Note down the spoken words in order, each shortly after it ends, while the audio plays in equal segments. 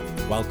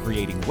while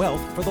creating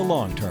wealth for the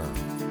long term.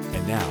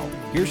 And now,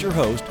 here's your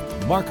host,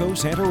 Marco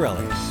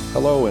Santarelli.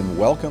 Hello and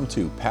welcome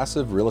to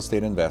Passive Real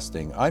Estate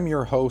Investing. I'm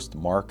your host,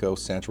 Marco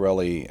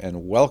Santarelli,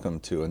 and welcome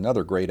to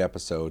another great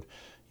episode.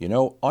 You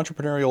know,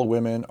 entrepreneurial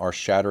women are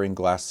shattering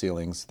glass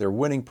ceilings. They're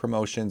winning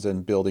promotions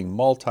and building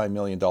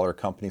multi-million-dollar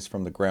companies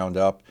from the ground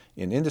up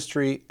in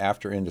industry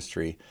after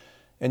industry.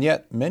 And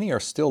yet, many are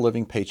still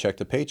living paycheck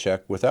to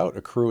paycheck without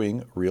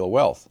accruing real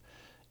wealth.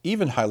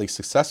 Even highly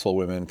successful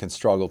women can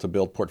struggle to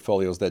build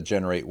portfolios that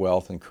generate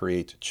wealth and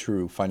create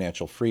true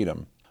financial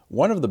freedom.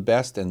 One of the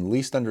best and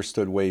least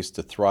understood ways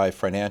to thrive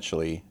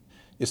financially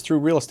is through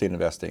real estate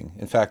investing.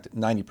 In fact,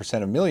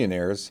 90% of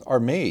millionaires are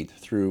made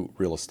through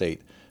real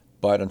estate,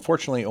 but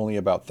unfortunately only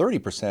about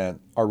 30%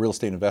 are real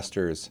estate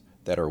investors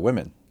that are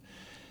women.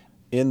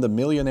 In The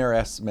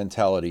Millionairess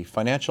Mentality,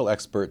 financial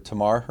expert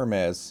Tamar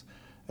Hermes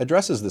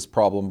addresses this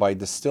problem by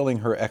distilling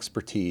her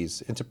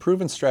expertise into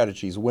proven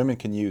strategies women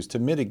can use to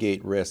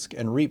mitigate risk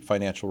and reap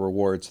financial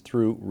rewards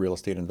through real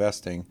estate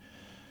investing.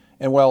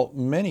 And while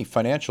many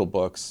financial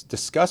books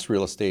discuss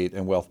real estate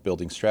and wealth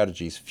building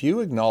strategies, few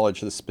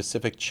acknowledge the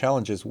specific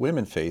challenges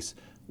women face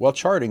while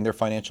charting their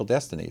financial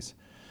destinies.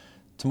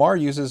 Tamar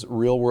uses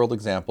real-world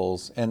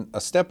examples and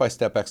a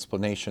step-by-step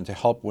explanation to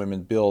help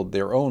women build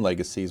their own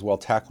legacies while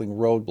tackling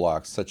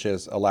roadblocks such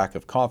as a lack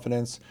of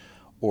confidence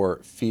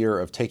or fear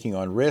of taking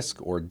on risk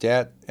or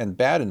debt and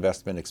bad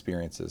investment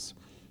experiences.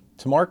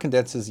 Tamar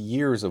condenses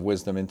years of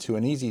wisdom into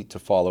an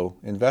easy-to-follow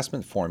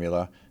investment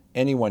formula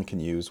anyone can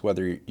use,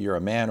 whether you're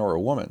a man or a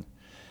woman.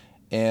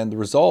 And the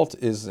result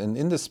is an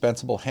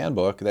indispensable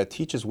handbook that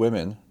teaches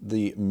women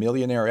the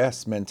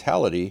millionairess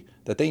mentality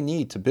that they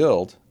need to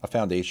build a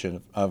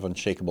foundation of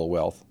unshakable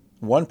wealth,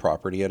 one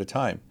property at a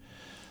time.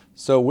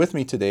 So with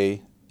me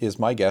today is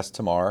my guest,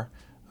 Tamar,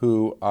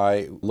 who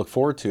I look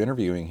forward to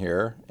interviewing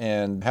here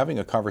and having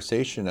a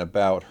conversation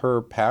about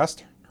her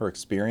past, her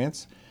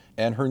experience,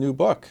 and her new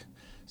book.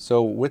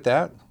 So with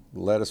that,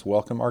 let us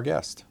welcome our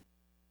guest.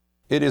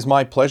 It is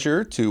my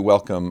pleasure to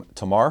welcome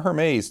Tamar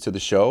Hermes to the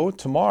show.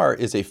 Tamar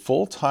is a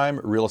full-time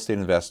real estate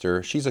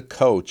investor. She's a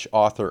coach,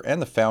 author,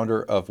 and the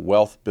founder of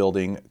Wealth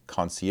Building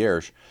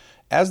Concierge.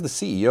 As the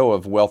CEO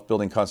of Wealth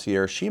Building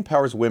Concierge, she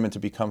empowers women to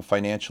become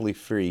financially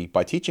free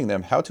by teaching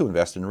them how to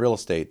invest in real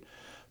estate.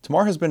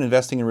 Tamar has been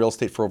investing in real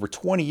estate for over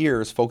 20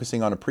 years,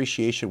 focusing on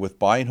appreciation with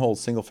buy and hold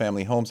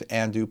single-family homes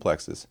and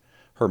duplexes.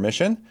 Her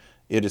mission?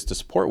 It is to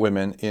support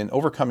women in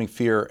overcoming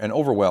fear and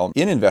overwhelm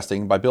in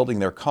investing by building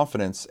their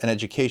confidence and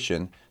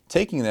education,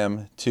 taking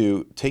them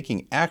to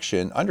taking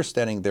action,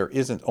 understanding there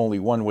isn't only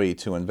one way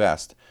to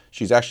invest.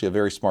 She's actually a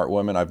very smart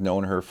woman. I've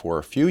known her for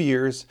a few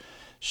years.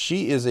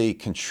 She is a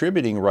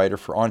contributing writer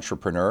for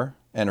Entrepreneur,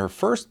 and her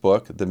first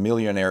book, The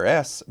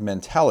Millionairess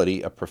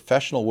Mentality, A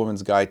Professional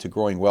Woman's Guide to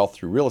Growing Wealth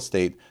Through Real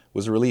Estate,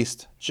 was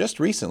released just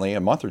recently, a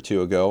month or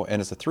two ago,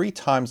 and is a 3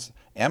 times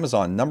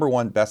Amazon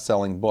 #1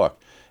 best-selling book.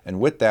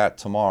 And with that,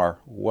 Tamar,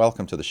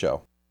 welcome to the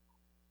show.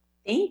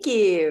 Thank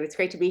you. It's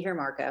great to be here,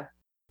 Marco.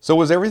 So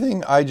was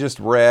everything I just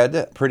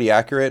read pretty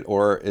accurate,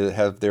 or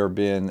have there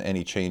been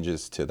any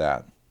changes to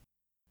that?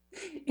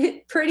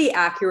 Pretty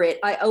accurate.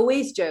 I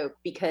always joke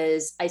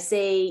because I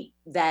say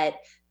that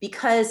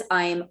because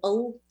I'm a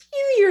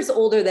few years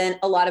older than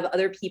a lot of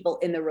other people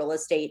in the real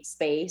estate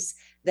space,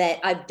 that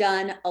I've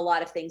done a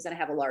lot of things and I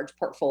have a large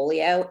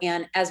portfolio.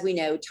 And as we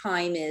know,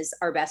 time is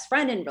our best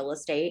friend in real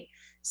estate.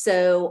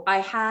 So I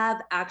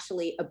have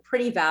actually a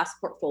pretty vast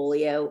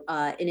portfolio,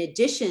 in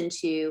addition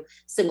to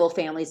single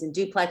families and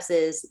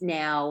duplexes,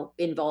 now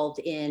involved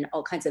in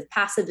all kinds of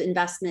passive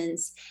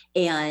investments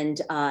and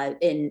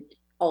in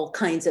all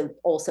kinds of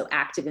also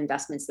active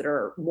investments that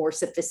are more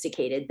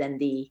sophisticated than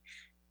the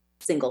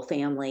single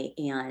family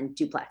and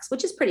duplex,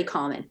 which is pretty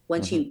common.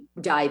 Once you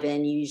dive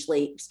in, you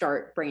usually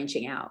start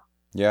branching out.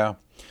 Yeah.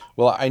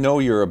 Well, I know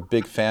you're a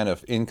big fan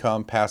of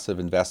income, passive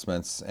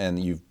investments, and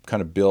you've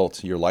kind of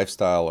built your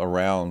lifestyle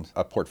around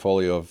a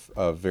portfolio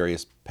of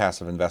various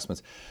passive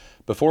investments.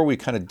 Before we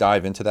kind of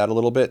dive into that a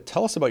little bit,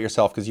 tell us about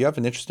yourself, because you have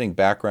an interesting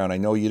background. I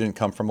know you didn't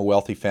come from a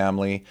wealthy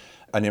family,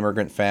 an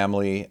immigrant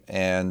family,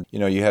 and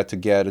you had to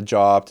get a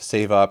job to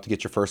save up to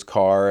get your first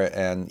car,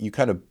 and you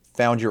kind of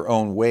found your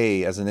own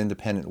way as an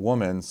independent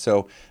woman.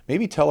 So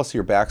maybe tell us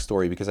your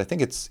backstory, because I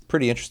think it's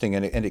pretty interesting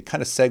and it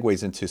kind of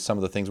segues into some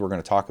of the things we're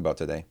going to talk about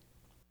today.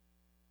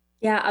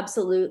 Yeah,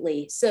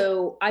 absolutely.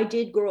 So I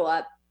did grow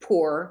up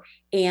poor,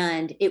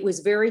 and it was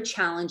very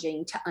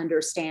challenging to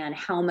understand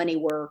how money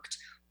worked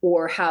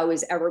or how I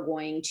was ever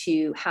going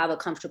to have a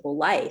comfortable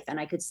life. And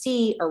I could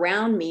see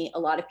around me, a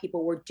lot of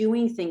people were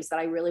doing things that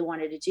I really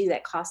wanted to do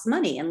that cost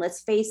money. And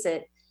let's face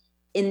it,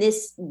 in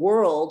this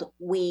world,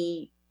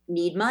 we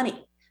need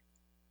money.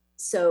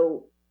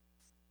 So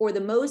for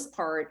the most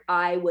part,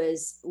 I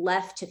was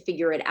left to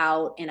figure it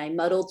out, and I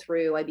muddled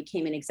through. I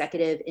became an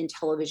executive in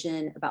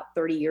television about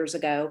 30 years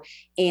ago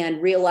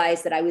and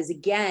realized that I was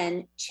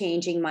again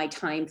changing my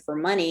time for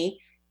money,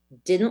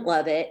 didn't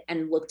love it,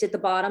 and looked at the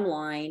bottom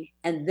line,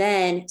 and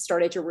then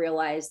started to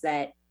realize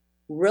that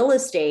real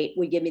estate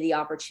would give me the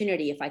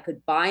opportunity. If I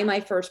could buy my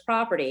first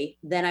property,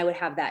 then I would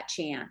have that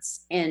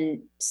chance.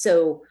 And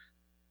so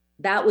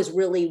that was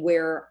really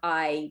where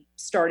I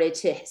started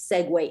to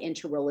segue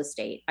into real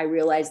estate. I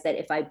realized that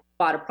if I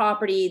bought a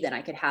property, then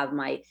I could have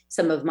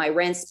some of my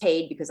rents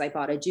paid because I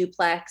bought a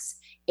duplex.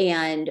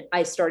 And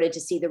I started to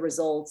see the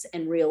results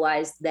and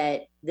realized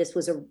that this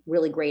was a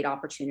really great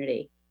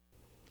opportunity.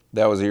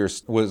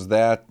 Was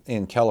that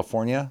in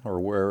California, or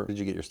where did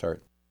you get your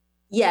start?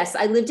 Yes,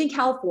 I lived in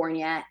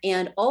California,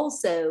 and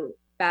also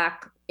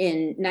back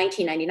in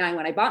 1999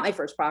 when I bought my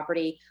first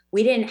property,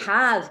 we didn't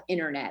have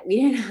internet, we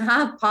didn't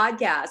have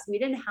podcasts, we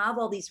didn't have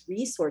all these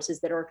resources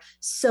that are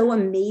so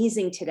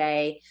amazing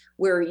today,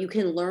 where you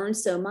can learn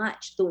so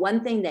much. The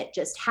one thing that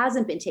just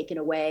hasn't been taken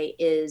away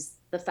is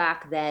the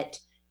fact that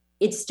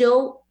it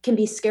still can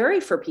be scary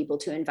for people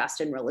to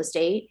invest in real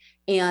estate,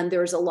 and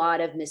there's a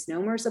lot of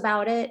misnomers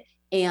about it.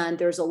 And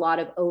there's a lot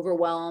of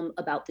overwhelm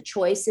about the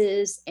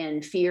choices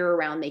and fear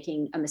around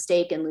making a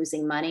mistake and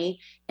losing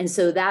money. And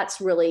so that's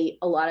really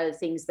a lot of the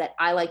things that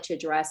I like to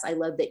address. I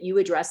love that you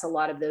address a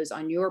lot of those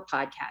on your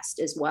podcast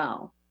as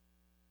well.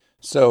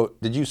 So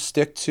did you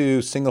stick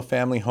to single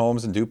family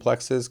homes and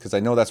duplexes? Because I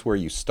know that's where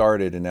you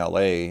started in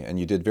LA and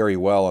you did very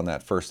well on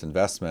that first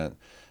investment.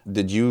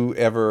 Did you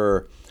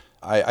ever,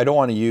 I don't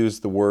want to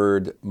use the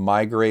word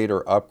migrate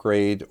or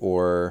upgrade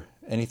or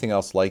anything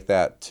else like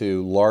that,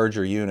 to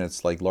larger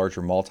units, like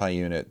larger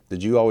multi-unit?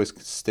 Did you always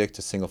stick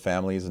to single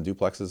families and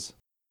duplexes?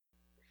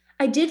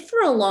 I did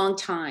for a long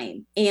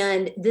time.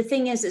 And the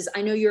thing is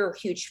I know you're a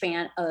huge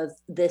fan of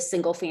the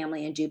single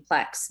family and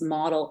duplex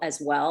model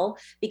as well,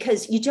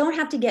 because you don't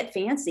have to get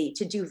fancy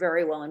to do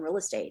very well in real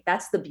estate.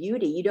 That's the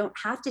beauty. You don't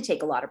have to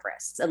take a lot of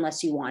risks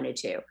unless you wanted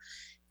to.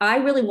 I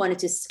really wanted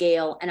to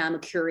scale, and I'm a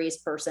curious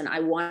person. I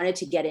wanted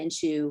to get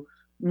into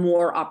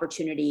more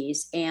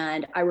opportunities.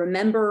 And I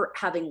remember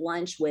having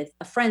lunch with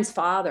a friend's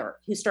father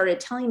who started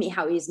telling me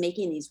how he's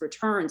making these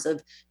returns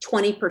of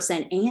 20%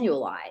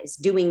 annualized,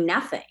 doing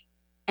nothing.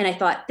 And I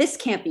thought, this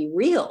can't be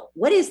real.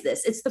 What is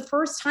this? It's the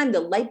first time the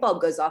light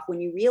bulb goes off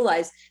when you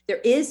realize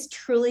there is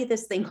truly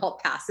this thing called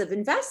passive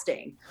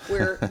investing,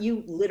 where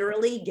you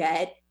literally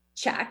get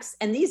checks.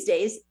 And these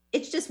days,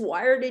 it's just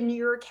wired into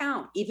your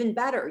account. Even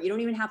better, you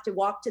don't even have to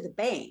walk to the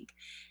bank.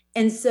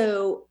 And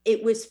so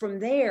it was from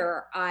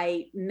there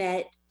I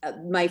met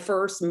my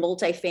first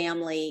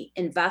multifamily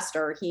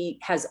investor. He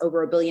has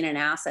over $1 billion in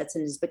assets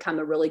and has become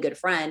a really good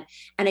friend.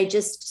 And I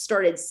just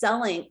started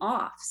selling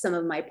off some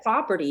of my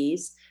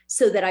properties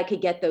so that I could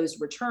get those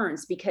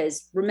returns.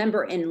 Because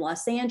remember, in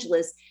Los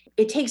Angeles,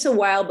 it takes a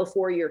while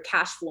before you're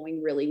cash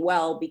flowing really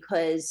well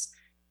because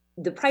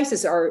the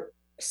prices are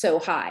so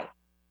high.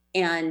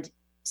 And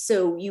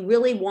so you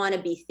really want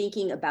to be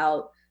thinking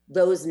about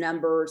those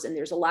numbers. And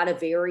there's a lot of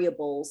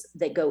variables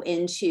that go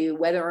into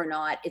whether or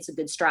not it's a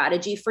good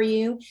strategy for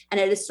you. And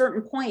at a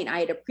certain point, I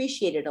had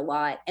appreciated a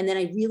lot. And then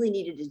I really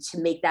needed to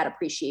make that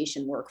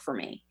appreciation work for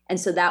me. And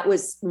so that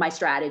was my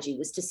strategy,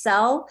 was to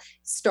sell,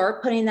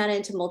 start putting that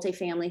into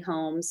multifamily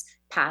homes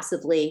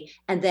passively.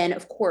 And then,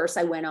 of course,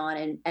 I went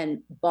on and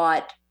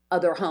bought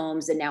other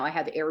homes. And now I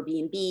have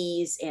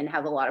Airbnbs and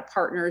have a lot of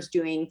partners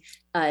doing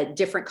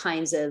different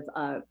kinds of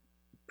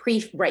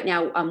right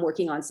now I'm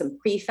working on some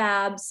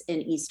prefabs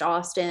in East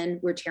Austin.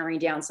 We're tearing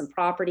down some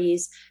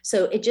properties.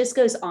 So it just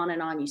goes on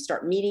and on. You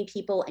start meeting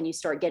people and you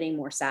start getting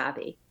more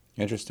savvy.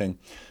 Interesting.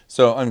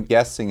 So I'm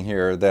guessing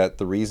here that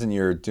the reason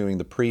you're doing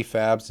the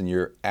prefabs and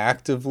you're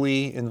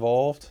actively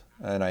involved,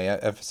 and I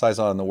emphasize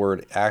on the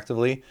word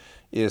actively,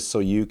 is so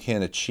you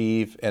can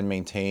achieve and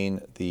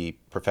maintain the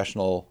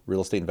professional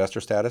real estate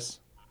investor status.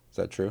 Is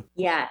that true?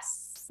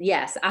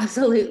 Yes,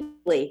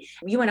 absolutely.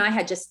 You and I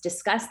had just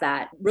discussed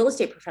that real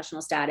estate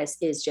professional status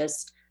is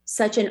just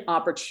such an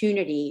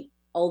opportunity,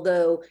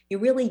 although you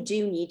really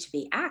do need to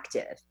be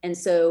active. And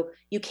so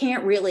you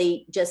can't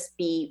really just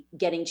be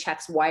getting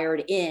checks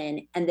wired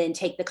in and then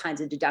take the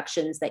kinds of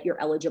deductions that you're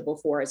eligible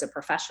for as a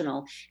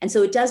professional. And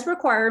so it does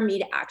require me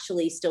to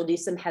actually still do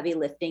some heavy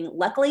lifting.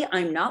 Luckily,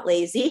 I'm not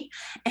lazy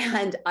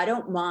and I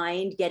don't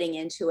mind getting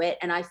into it.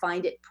 And I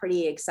find it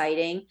pretty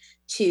exciting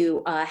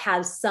to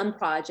have some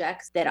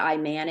projects that I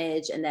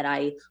manage and that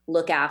I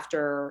look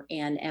after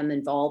and am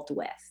involved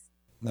with.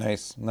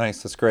 Nice.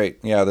 That's great.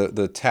 Yeah,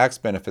 the tax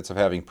benefits of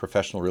having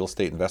professional real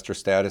estate investor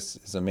status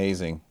is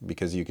amazing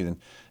because you can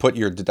put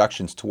your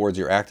deductions towards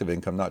your active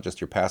income, not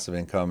just your passive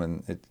income,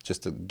 and it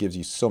just gives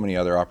you so many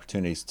other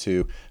opportunities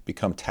to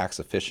become tax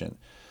efficient.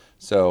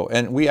 So,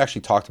 and we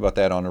actually talked about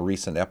that on a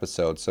recent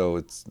episode, so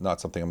it's not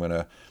something I'm going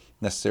to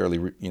necessarily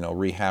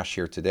rehash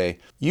here today.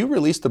 You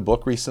released a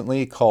book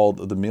recently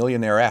called The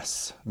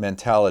Millionairess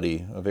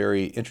Mentality, a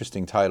very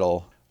interesting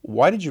title.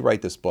 Why did you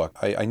write this book?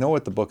 I know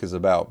what the book is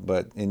about,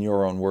 but in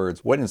your own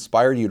words, what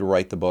inspired you to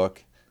write the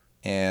book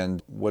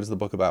and what is the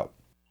book about?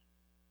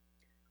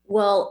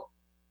 Well,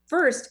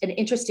 first, an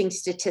interesting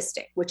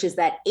statistic, which is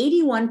that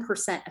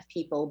 81% of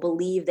people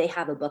believe they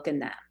have a book in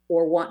them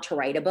or want to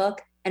write a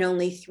book, and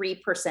only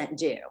 3%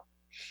 do.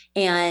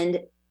 And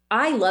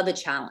I love a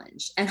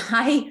challenge. And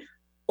I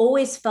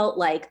always felt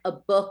like a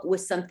book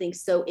was something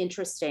so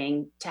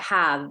interesting to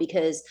have,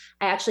 because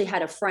I actually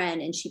had a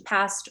friend and she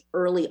passed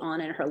early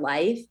on in her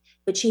life,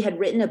 but she had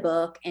written a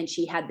book and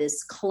she had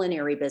this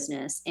culinary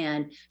business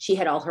and she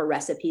had all her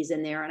recipes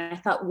in there. And I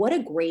thought, what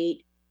a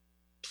great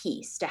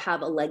piece to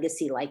have a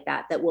legacy like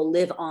that that will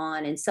live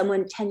on, and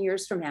someone 10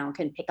 years from now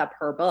can pick up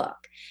her book.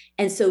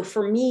 And so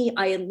for me,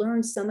 I had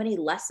learned so many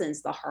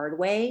lessons the hard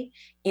way,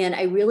 and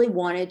I really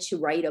wanted to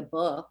write a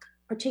book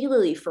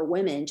particularly for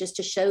women, just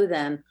to show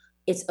them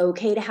it's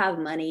okay to have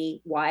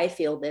money, why I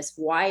feel this,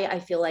 why I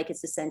feel like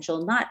it's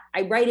essential. Not,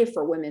 I write it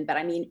for women, but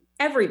I mean,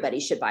 everybody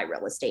should buy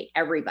real estate,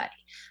 everybody.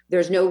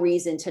 There's no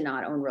reason to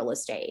not own real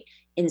estate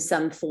in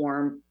some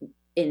form,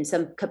 in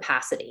some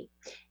capacity.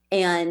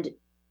 And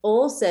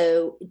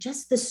also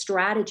just the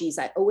strategies,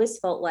 I always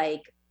felt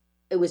like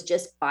it was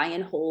just buy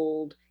and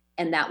hold,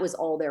 and that was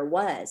all there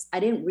was. I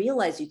didn't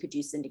realize you could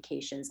do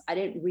syndications. I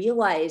didn't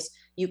realize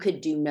you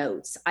could do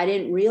notes. I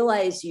didn't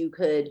realize you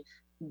could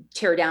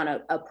tear down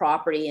a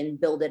property and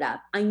build it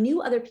up. I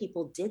knew other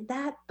people did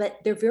that, but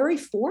they're very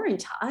foreign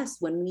to us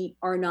when we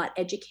are not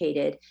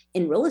educated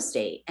in real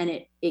estate,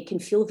 and it can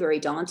feel very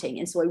daunting.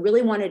 And so I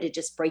really wanted to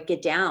just break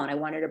it down. I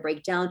wanted to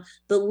break down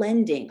the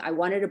lending. I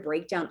wanted to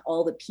break down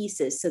all the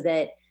pieces so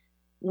that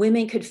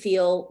women could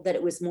feel that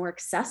it was more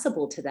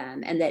accessible to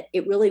them, and that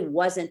it really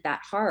wasn't that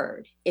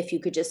hard. If you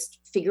could just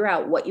figure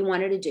out what you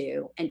wanted to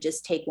do and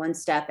just take one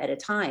step at a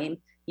time,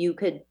 you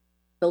could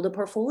build a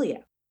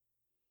portfolio.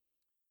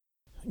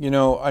 You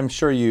know, I'm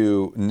sure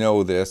you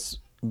know this,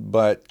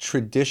 but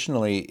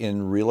traditionally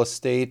in real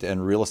estate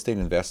and real estate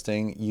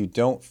investing, you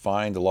don't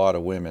find a lot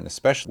of women,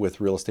 especially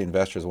with real estate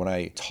investors. When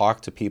I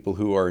talk to people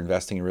who are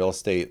investing in real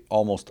estate,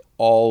 almost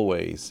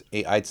always,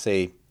 I'd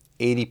say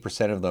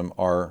 80% of them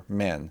are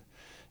men.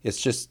 It's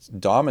just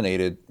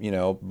dominated,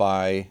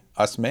 by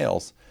us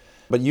males.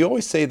 But you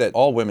always say that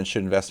all women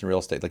should invest in real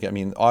estate. Like, I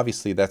mean,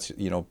 obviously that's,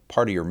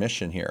 part of your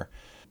mission here.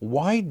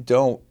 Why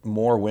don't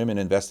more women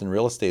invest in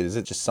real estate? Is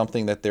it just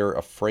something that they're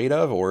afraid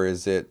of, or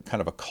is it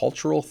kind of a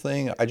cultural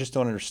thing? I just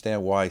don't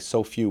understand why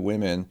so few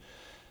women,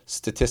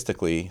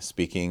 statistically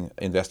speaking,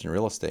 invest in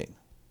real estate.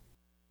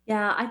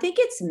 Yeah, I think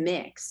it's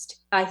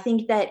mixed. I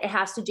think that it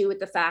has to do with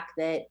the fact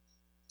that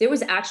there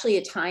was actually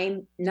a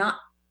time not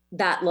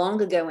that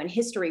long ago in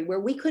history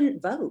where we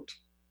couldn't vote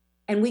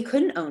and we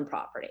couldn't own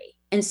property.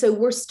 And so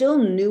we're still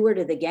newer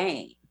to the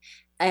game.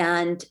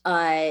 And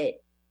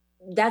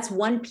that's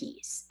one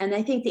piece. And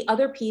I think the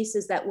other piece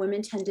is that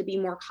women tend to be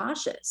more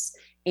cautious,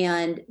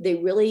 and they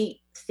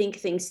really think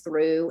things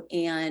through,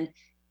 and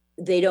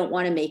they don't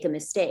want to make a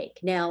mistake.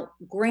 Now,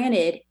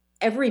 granted,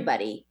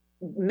 everybody,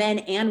 men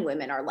and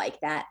women, are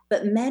like that,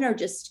 but men are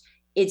just,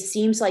 it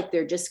seems like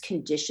they're just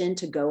conditioned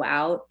to go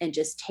out and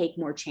just take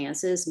more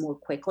chances more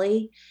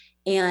quickly.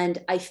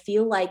 And I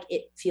feel like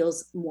it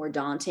feels more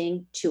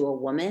daunting to a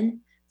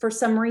woman for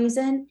some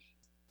reason.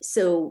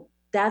 So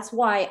that's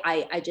why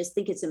I just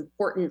think it's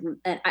important.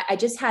 And I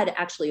just had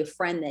actually a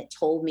friend that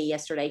told me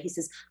yesterday, he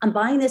says, I'm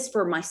buying this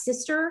for my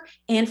sister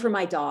and for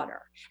my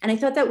daughter. And I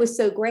thought that was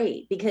so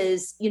great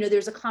because,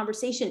 there's a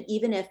conversation,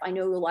 even if I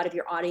know a lot of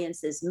your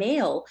audience is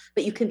male,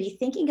 but you can be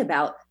thinking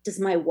about, does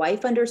my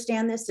wife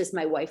understand this? Does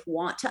my wife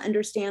want to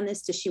understand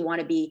this? Does she want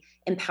to be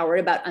empowered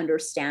about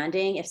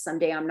understanding if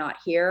someday I'm not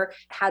here?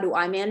 How do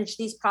I manage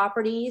these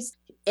properties?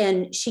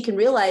 And she can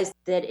realize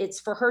that it's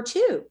for her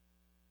too.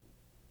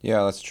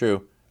 Yeah, that's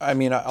true. I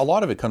mean, a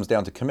lot of it comes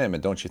down to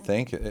commitment, don't you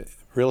think?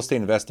 Real estate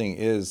investing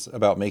is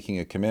about making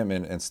a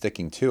commitment and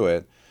sticking to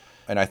it.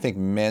 And I think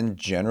men,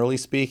 generally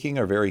speaking,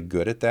 are very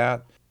good at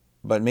that.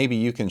 But maybe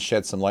you can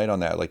shed some light on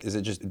that. Like, is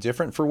it just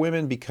different for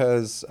women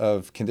because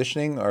of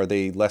conditioning? Are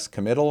they less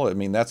committal? I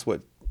mean, that's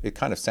what it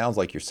kind of sounds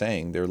like you're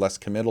saying. They're less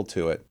committal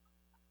to it.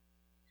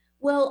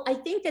 Well, I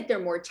think that they're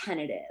more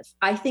tentative.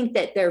 I think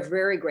that they're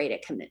very great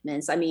at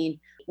commitments. I mean,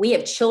 we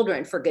have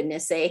children, for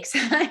goodness sakes.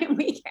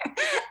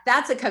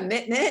 That's a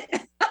commitment.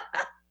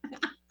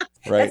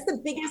 Right. That's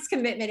the biggest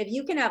commitment. If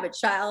you can have a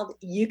child,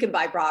 you can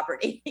buy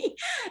property.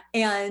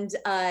 and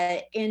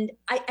I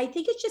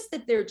think it's just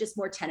that they're just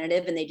more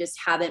tentative, and they just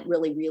haven't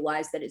really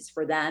realized that it's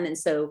for them. And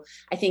so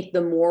I think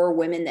the more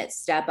women that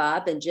step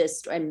up,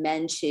 and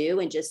men too,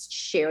 and just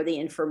share the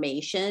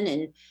information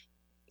and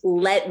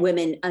let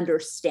women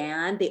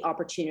understand the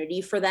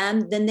opportunity for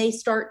them, then they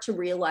start to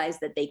realize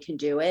that they can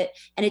do it.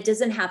 And it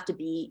doesn't have to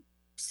be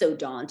so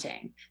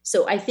daunting.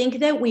 So I think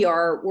that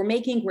we're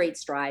making great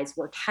strides.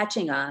 We're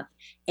catching up.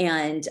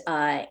 And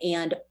I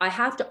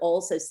have to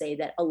also say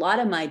that a lot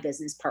of my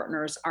business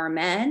partners are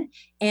men,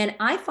 and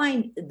I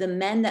find the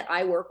men that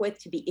I work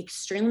with to be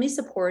extremely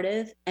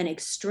supportive and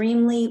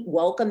extremely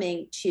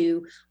welcoming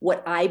to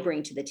what I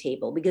bring to the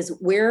table, because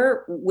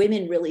where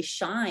women really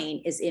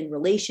shine is in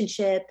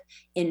relationship,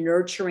 in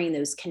nurturing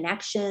those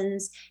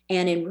connections.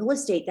 And in real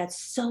estate,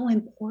 that's so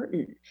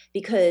important,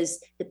 because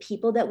the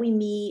people that we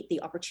meet,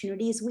 the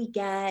opportunities we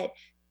get,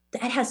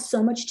 that has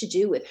so much to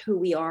do with who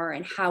we are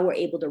and how we're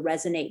able to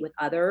resonate with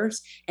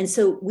others. And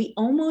so we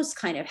almost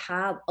kind of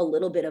have a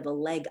little bit of a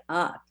leg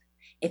up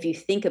if you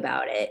think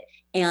about it.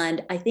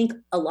 And I think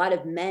a lot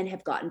of men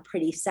have gotten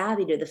pretty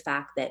savvy to the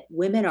fact that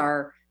women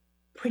are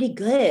pretty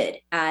good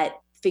at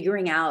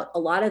figuring out a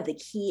lot of the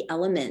key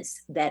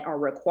elements that are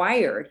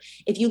required.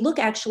 If you look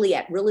actually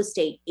at real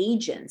estate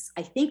agents,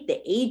 I think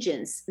the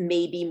agents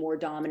may be more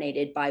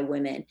dominated by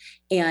women,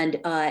 and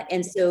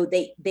so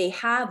they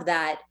have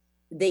that.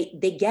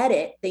 They get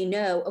it. They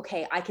know,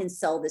 okay, I can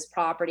sell this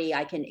property.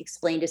 I can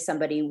explain to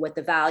somebody what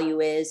the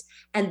value is,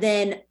 and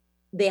then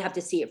they have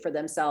to see it for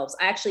themselves.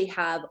 I actually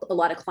have a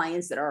lot of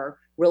clients that are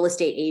real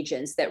estate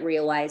agents that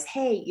realize,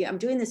 hey, I'm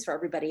doing this for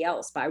everybody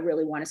else, but I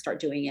really want to start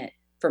doing it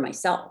for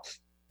myself.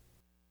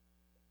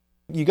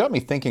 You got me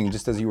thinking,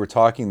 just as you were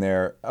talking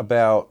there,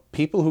 about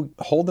people who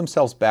hold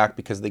themselves back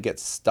because they get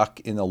stuck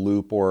in a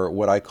loop, or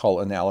what I call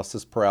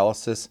analysis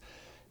paralysis.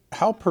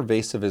 How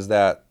pervasive is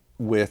that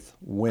with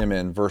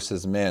women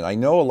versus men? I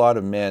know a lot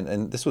of men,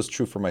 and this was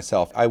true for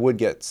myself, I would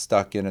get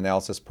stuck in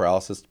analysis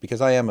paralysis because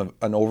I am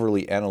an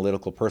overly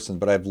analytical person,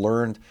 but I've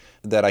learned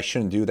that I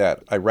shouldn't do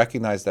that. I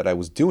recognized that I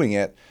was doing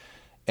it,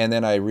 and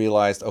then I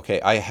realized,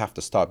 okay, I have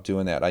to stop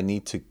doing that. I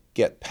need to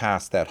get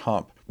past that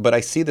hump. But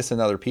I see this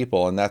in other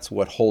people, and that's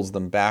what holds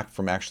them back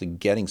from actually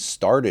getting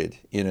started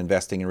in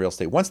investing in real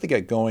estate. Once they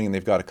get going and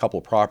they've got a couple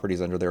of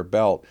properties under their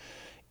belt,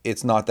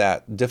 it's not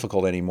that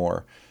difficult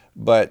anymore.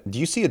 But do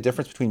you see a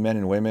difference between men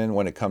and women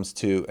when it comes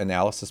to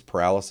analysis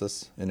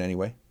paralysis in any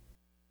way?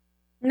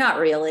 Not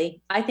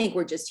really. I think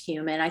we're just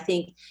human. I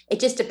think it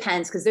just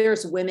depends, because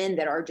there's women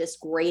that are just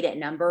great at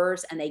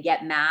numbers and they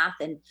get math.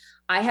 And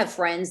I have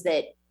friends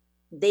that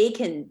they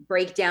can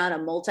break down a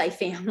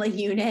multifamily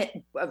unit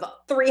of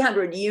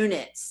 300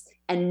 units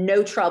and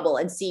no trouble,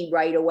 and see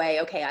right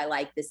away, okay, I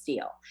like this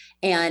deal.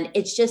 And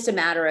it's just a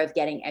matter of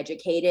getting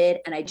educated.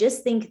 And I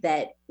just think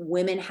that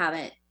women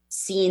haven't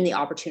seen the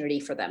opportunity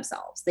for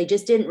themselves. They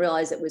just didn't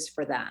realize it was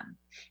for them.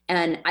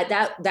 And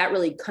that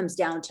really comes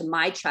down to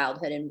my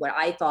childhood and what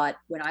I thought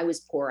when I was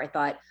poor. I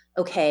thought,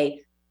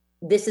 okay,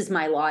 this is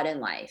my lot in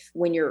life.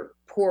 When you're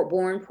poor,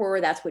 born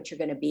poor, that's what you're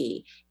going to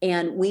be.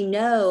 And we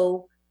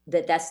know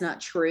that that's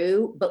not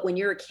true. But when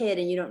you're a kid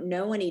and you don't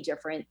know any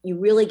different, you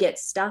really get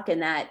stuck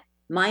in that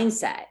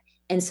mindset.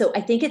 And so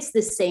I think it's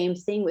the same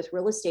thing with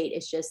real estate.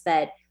 It's just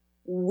that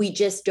we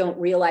just don't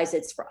realize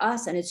it's for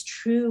us. And it's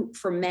true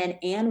for men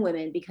and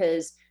women,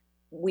 because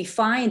we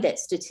find that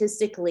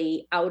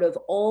statistically, out of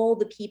all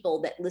the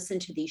people that listen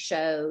to these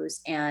shows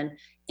and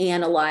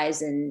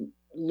analyze and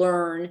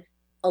learn,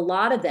 a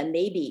lot of them,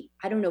 maybe,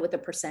 I don't know what the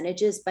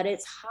percentage is, but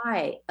it's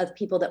high, of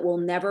people that will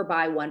never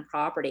buy one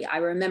property. I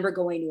remember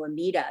going to a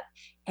meetup,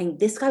 and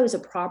this guy was a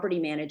property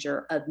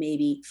manager of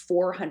maybe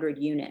 400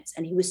 units.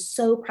 And he was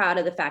so proud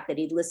of the fact that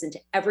he'd listened to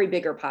every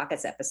Bigger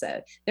Pockets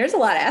episode. There's a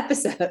lot of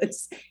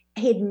episodes.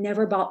 He had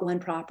never bought one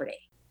property.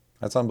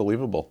 That's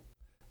unbelievable,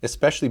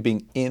 especially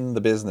being in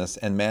the business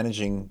and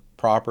managing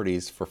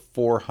properties for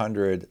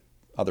 400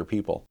 other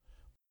people.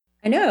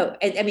 I know.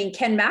 I mean,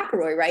 Ken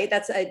McElroy, right?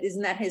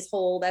 Isn't that his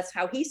whole, that's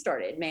how he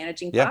started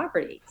managing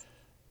properties.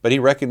 But he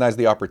recognized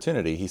the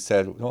opportunity. He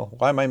said, well,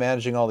 why am I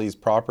managing all these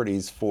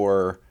properties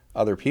for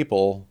other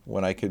people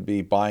when I could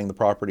be buying the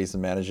properties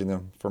and managing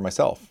them for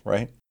myself,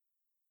 right?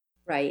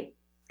 Right.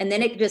 And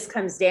then it just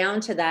comes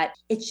down to that.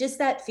 It's just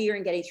that fear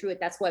and getting through it.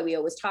 That's why we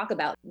always talk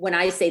about, when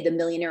I say the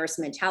millionaire's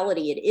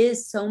mentality, it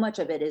is, so much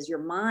of it is your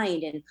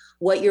mind and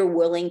what you're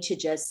willing to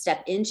just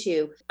step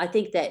into. I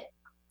think that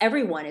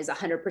everyone is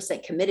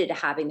 100% committed to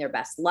having their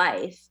best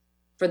life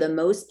for the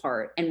most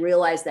part, and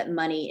realize that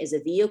money is a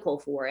vehicle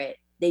for it.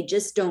 They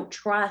just don't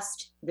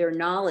trust their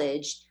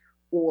knowledge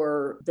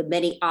or the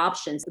many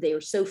options. They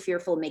are so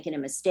fearful of making a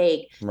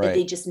mistake that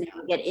they just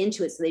never get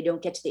into it, so they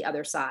don't get to the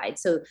other side.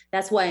 So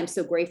that's why I'm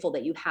so grateful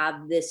that you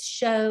have this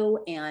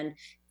show and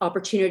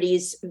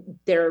opportunities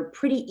that are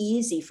pretty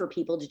easy for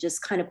people to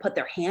just kind of put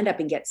their hand up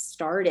and get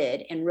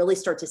started and really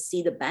start to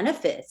see the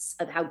benefits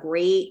of how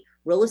great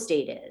real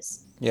estate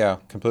is. Yeah,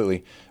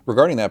 completely.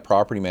 Regarding that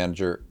property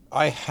manager,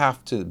 I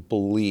have to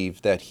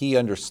believe that he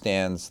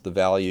understands the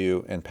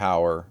value and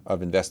power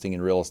of investing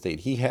in real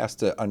estate. He has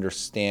to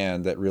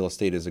understand that real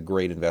estate is a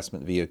great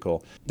investment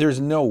vehicle.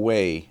 There's no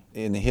way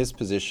in his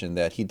position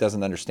that he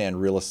doesn't understand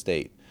real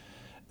estate.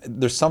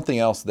 There's something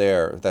else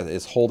there that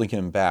is holding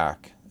him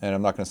back. And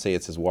I'm not going to say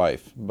it's his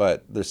wife,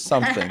 but there's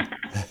something,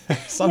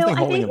 something I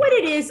holding think him. what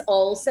it is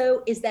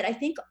also is that I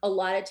think a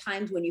lot of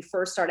times when you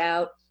first start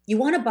out, you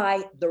want to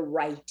buy the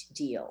right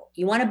deal.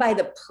 You want to buy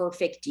the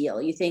perfect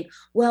deal. You think,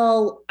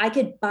 well, I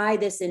could buy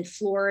this in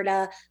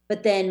Florida,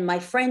 but then my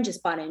friend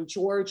just bought in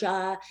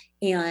Georgia,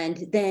 and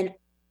then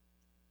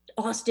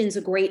Austin's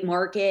a great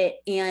market.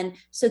 And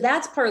so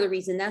that's part of the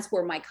reason. That's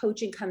where my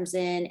coaching comes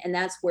in. And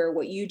that's where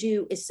what you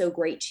do is so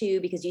great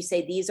too, because you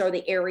say, these are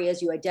the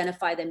areas, you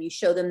identify them, you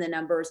show them the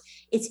numbers.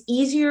 It's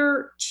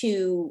easier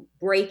to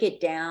break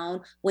it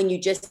down when you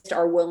just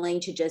are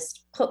willing to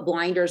just put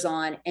blinders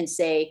on and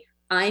say,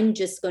 I'm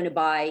just going to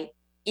buy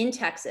in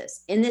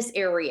Texas, in this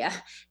area.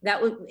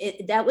 That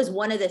was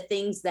one of the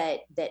things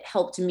that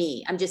helped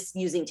me. I'm just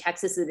using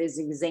Texas as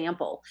an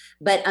example,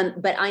 but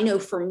I know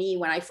for me,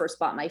 when I first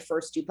bought my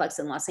first duplex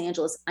in Los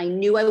Angeles, I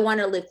knew I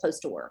wanted to live close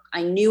to work.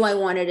 I knew I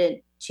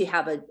wanted to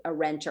have a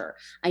renter.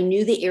 I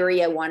knew the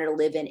area I wanted to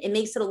live in. It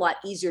makes it a lot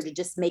easier to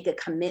just make a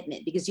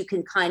commitment, because you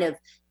can kind of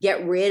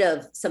get rid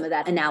of some of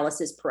that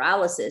analysis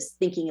paralysis,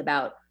 thinking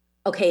about,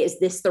 okay, is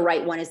this the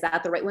right one? Is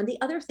that the right one?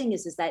 The other thing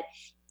is that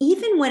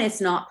even when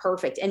it's not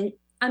perfect, and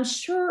I'm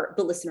sure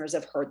the listeners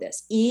have heard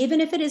this,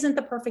 even if it isn't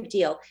the perfect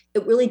deal,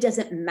 it really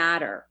doesn't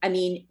matter. I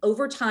mean,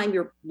 over time,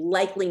 you're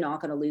likely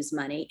not going to lose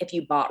money if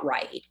you bought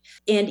right.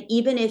 And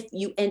even if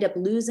you end up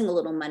losing a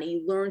little money,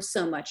 you learn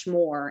so much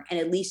more, and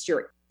at least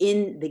you're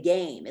in the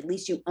game. At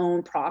least you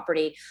own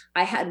property.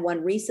 I had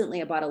one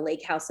recently. I bought a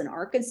lake house in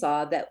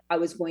Arkansas that I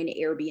was going to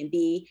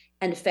Airbnb,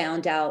 and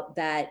found out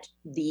that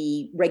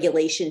the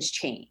regulations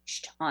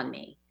changed on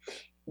me.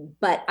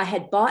 But I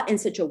had bought in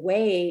such a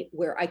way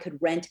where I could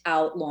rent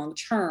out long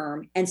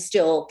term and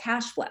still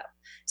cash flow.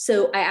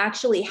 So I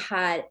actually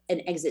had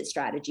an exit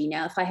strategy.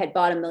 Now, if I had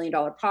bought $1 million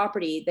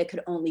property that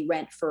could only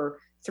rent for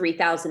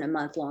 $3,000 a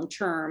month long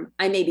term,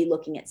 I may be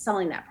looking at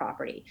selling that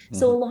property. Mm-hmm.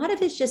 So a lot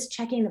of it's just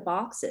checking the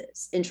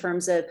boxes in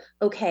terms of,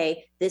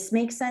 okay, this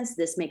makes sense.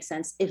 This makes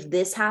sense. If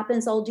this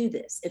happens, I'll do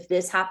this. If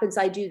this happens,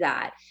 I do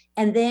that.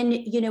 And then,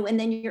 and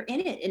then you're in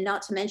it. And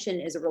not to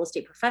mention, as a real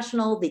estate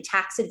professional, the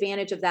tax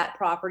advantage of that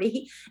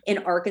property in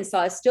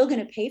Arkansas is still going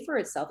to pay for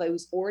itself. I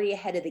was already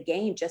ahead of the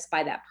game just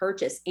by that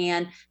purchase.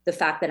 And the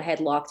fact that I had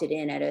locked it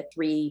in at a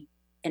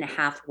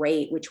 3.5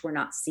 rate, which we're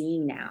not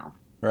seeing now.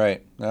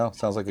 Right. Well,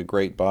 sounds like a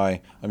great buy.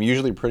 I'm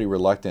usually pretty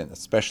reluctant,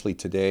 especially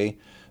today,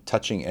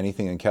 touching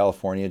anything in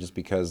California, just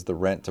because the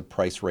rent to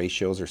price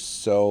ratios are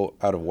so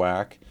out of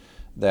whack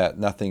that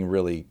nothing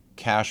really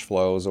cash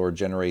flows or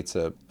generates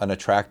an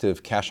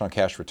attractive cash on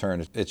cash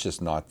return. It's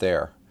just not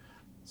there.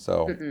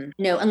 So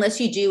no, unless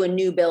you do a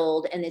new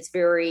build, and it's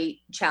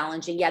very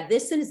challenging. Yeah,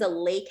 this is a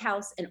lake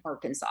house in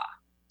Arkansas.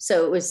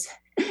 So it was,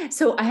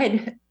 so I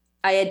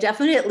had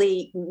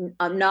definitely,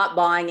 I'm not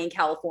buying in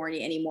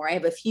California anymore. I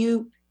have a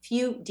few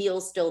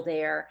deals still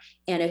there,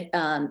 and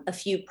a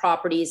few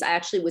properties. I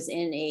actually was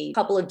in a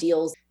couple of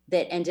deals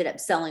that ended up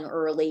selling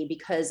early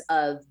because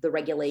of the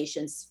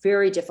regulations.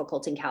 Very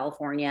difficult in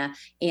California,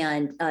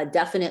 and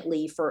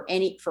definitely for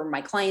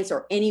my clients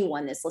or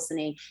anyone that's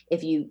listening,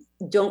 if you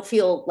don't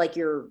feel like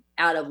you're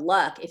out of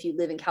luck, if you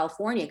live in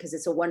California, because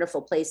it's a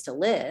wonderful place to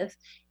live,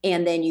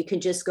 and then you can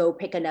just go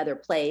pick another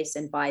place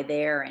and buy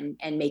there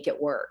and make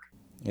it work.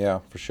 Yeah,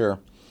 for sure.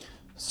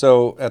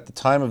 So at the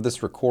time of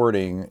this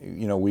recording,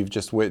 we've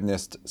just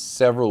witnessed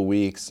several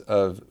weeks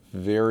of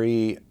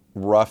very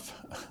rough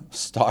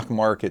stock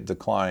market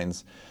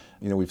declines.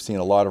 We've seen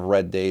a lot of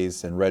red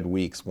days and red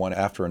weeks, one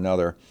after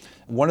another.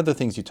 One of the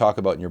things you talk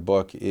about in your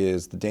book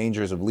is the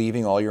dangers of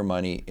leaving all your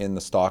money in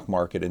the stock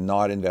market and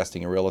not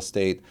investing in real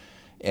estate,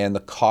 and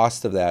the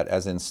cost of that,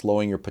 as in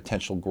slowing your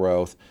potential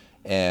growth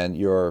and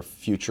your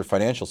future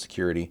financial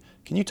security.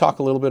 Can you talk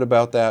a little bit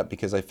about that?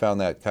 Because I found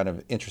that kind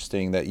of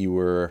interesting that you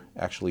were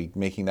actually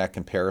making that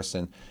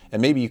comparison.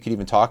 And maybe you could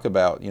even talk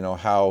about,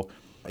 how,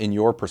 in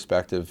your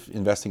perspective,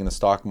 investing in the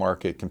stock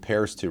market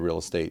compares to real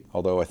estate.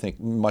 Although I think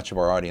much of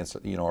our audience,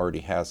 already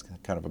has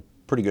kind of a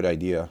pretty good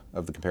idea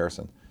of the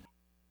comparison.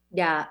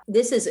 Yeah,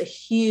 this is a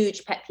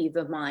huge pet peeve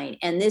of mine.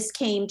 And this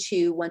came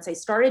to once I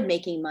started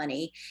making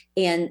money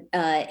and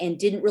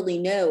didn't really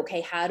know,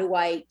 okay, how do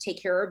I take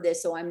care of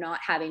this so I'm not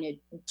having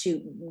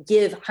to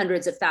give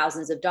hundreds of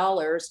thousands of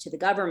dollars to the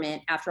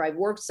government after I've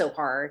worked so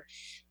hard.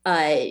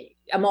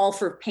 I'm all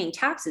for paying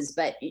taxes,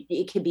 but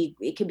it can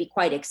be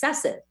quite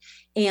excessive.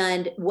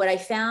 And what I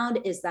found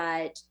is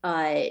that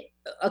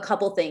a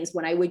couple things,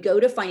 when I would go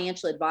to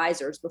financial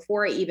advisors,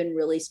 before I even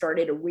really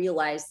started to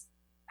realize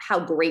how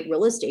great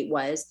real estate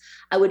was,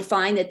 I would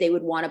find that they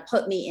would want to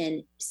put me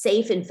in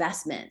safe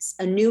investments,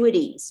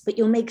 annuities, but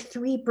you'll make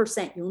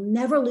 3%. You'll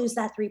never lose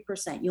that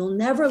 3%. You'll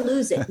never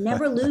lose it,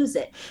 never lose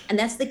it. And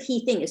that's the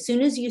key thing. As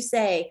soon as you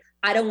say,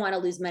 I don't want to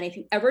lose money, if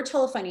you ever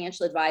tell a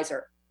financial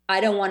advisor, I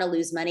don't want to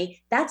lose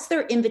money, that's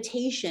their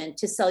invitation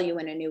to sell you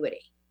an annuity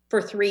for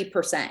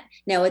 3%.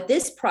 Now at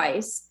this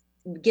price,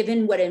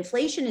 given what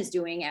inflation is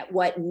doing at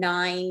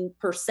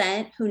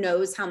 9%, who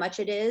knows how much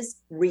it is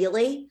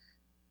really,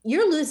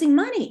 you're losing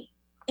money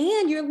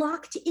and you're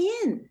locked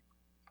in.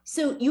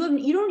 So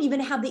you don't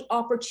even have the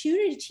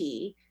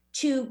opportunity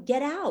to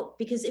get out,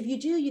 because if you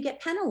do, you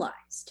get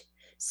penalized.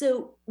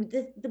 So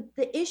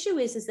the issue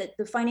is that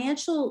the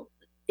financial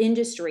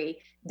industry,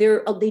 they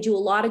do a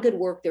lot of good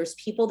work. There's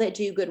people that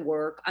do good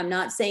work. I'm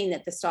not saying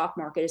that the stock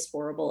market is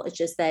horrible. It's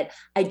just that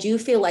I do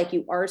feel like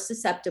you are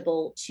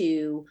susceptible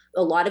to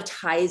a lot of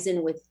ties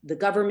in with the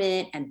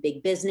government and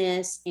big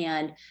business.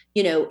 And,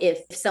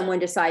 if someone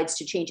decides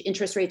to change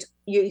interest rates,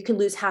 you can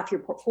lose half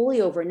your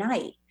portfolio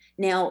overnight.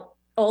 Now,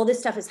 all this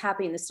stuff is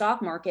happening in the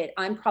stock market,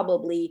 I'm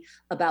probably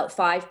about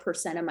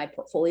 5% of my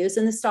portfolios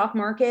in the stock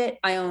market.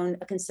 I own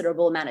a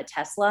considerable amount of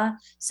Tesla,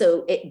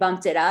 so it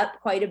bumped it up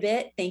quite a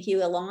bit. Thank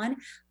you, Elon.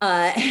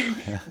 But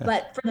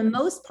for the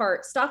most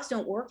part, stocks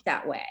don't work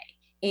that way.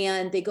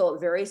 And they go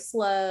up very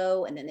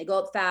slow, and then they go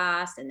up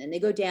fast, and then they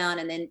go down.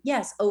 And then,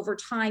 yes, over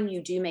time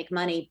you do make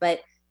money.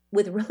 But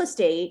with real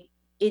estate,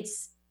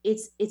 it's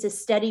a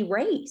steady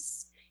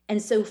race.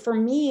 And so for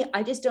me,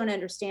 I just don't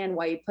understand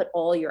why you put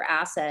all your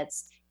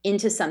assets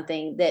into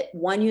something that,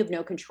 one, you have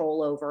no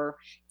control over,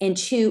 and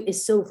two,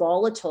 is so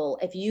volatile.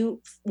 If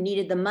you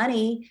needed the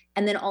money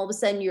and then all of a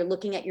sudden you're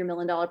looking at your $1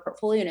 million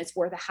portfolio and it's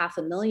worth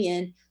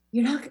 $500,000,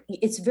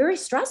 it's very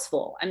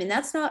stressful. I mean,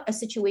 that's not a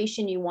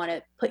situation you want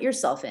to put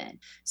yourself in.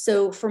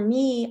 So for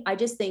me, I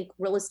just think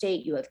real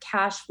estate, you have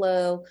cash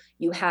flow,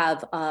 you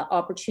have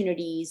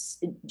opportunities,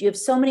 you have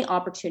so many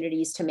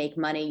opportunities to make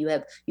money.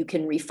 You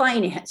can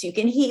refinance, you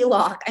can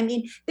HELOC. I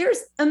mean, there's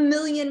a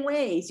million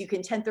ways. You can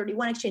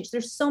 1031 exchange.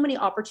 There's so many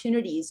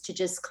opportunities to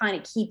just kind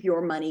of keep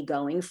your money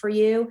going for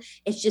you.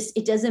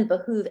 It doesn't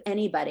behoove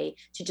anybody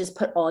to just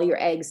put all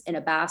your eggs in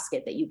a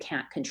basket that you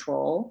can't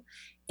control.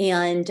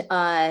 And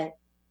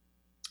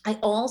I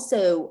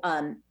also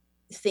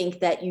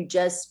think that you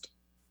just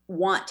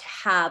want to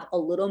have a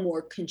little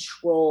more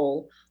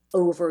control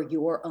over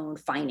your own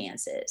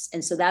finances.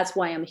 And so that's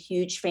why I'm a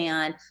huge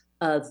fan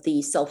of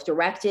the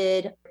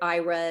self-directed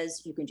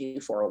IRAs. You can do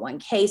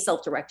 401k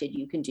self-directed,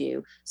 you can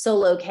do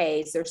solo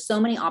Ks. There's so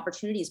many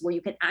opportunities where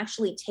you can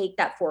actually take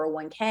that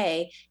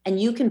 401k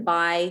and you can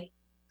buy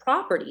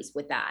properties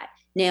with that.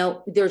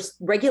 Now, there's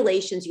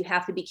regulations. You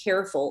have to be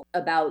careful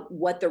about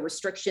what the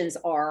restrictions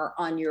are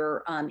on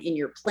your in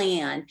your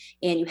plan,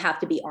 and you have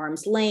to be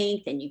arm's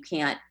length, and you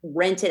can't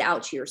rent it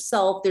out to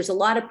yourself. There's a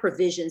lot of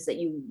provisions that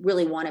you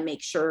really want to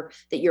make sure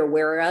that you're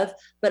aware of.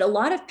 But a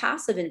lot of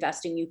passive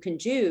investing you can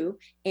do,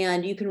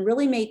 and you can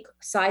really make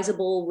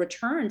sizable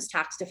returns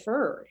tax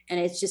deferred. And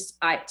it's just,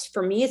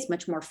 for me, it's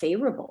much more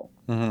favorable.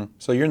 Mm-hmm.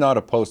 So you're not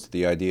opposed to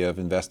the idea of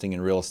investing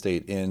in real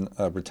estate in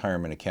a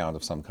retirement account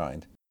of some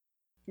kind?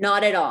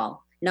 Not at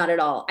all. Not at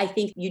all. I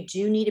think you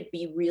do need to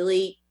be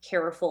really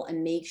careful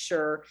and make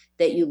sure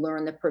that you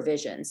learn the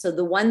provisions. So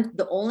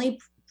the only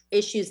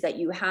issues that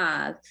you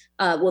have,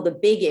 the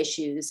big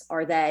issues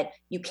are that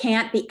you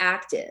can't be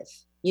active.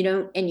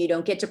 And you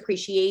don't get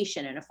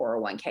depreciation in a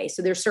 401k.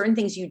 So there's certain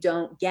things you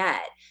don't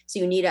get. So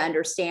you need to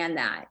understand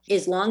that.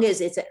 As long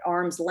as it's at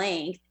arm's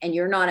length and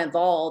you're not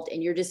involved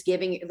and you're just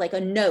giving, like,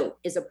 a note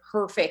is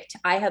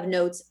I have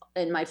notes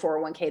in my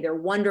 401k. They're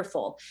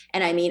wonderful.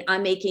 And I mean,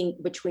 I'm making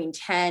between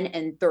 10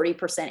 and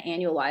 30%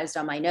 annualized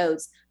on my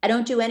notes. I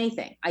don't do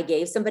anything. I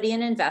gave somebody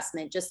an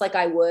investment just like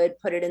I would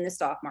put it in the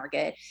stock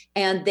market,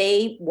 and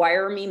they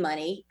wire me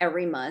money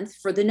every month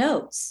for the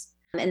notes.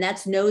 And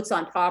that's notes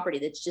on property.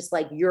 That's just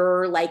like,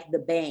 you're like the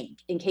bank,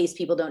 in case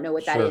people don't know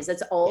what that is.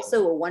 That's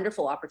also a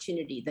wonderful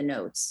opportunity, the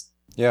notes.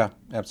 Yeah,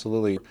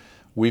 absolutely.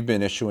 We've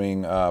been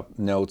issuing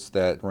notes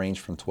that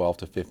range from 12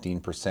 to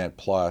 15%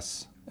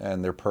 plus,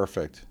 and they're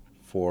perfect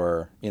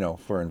for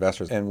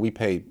investors. And we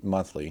pay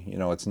monthly.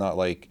 It's not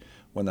like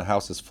when the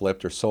house is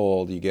flipped or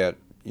sold, you get,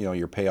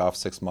 your payoff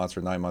 6 months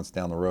or 9 months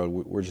down the road.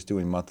 We're just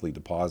doing monthly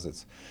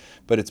deposits.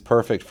 But it's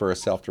perfect for a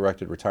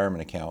self-directed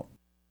retirement account.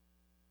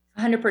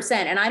 100%.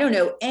 And I don't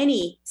know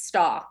any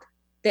stock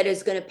that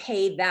is going to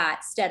pay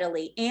that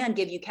steadily and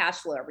give you cash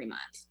flow every month.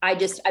 I've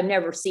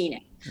never seen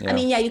it. Yeah. I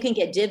mean, yeah, you can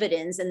get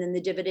dividends, and then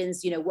the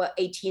dividends, what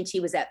AT&T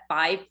was at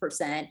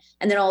 5%.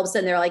 And then all of a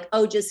sudden they're like,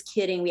 oh, just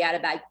kidding, we had a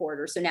bad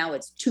quarter, so now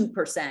it's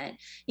 2%.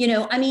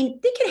 I mean,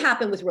 it can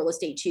happen with real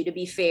estate too, to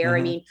be fair. Mm-hmm.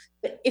 I mean,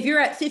 if you're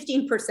at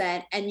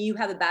 15% and you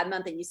have a bad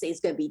month and you say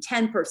it's going to be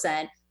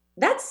 10%,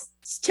 that's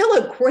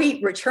still a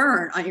great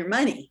return on your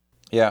money.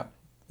 Yeah.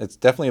 It's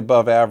definitely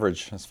above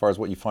average as far as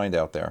what you find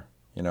out there,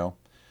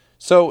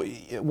 So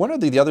one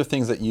of the other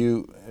things that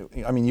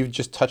you've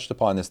just touched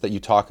upon this, that you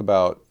talk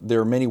about,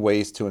 there are many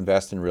ways to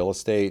invest in real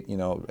estate,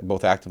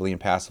 both actively and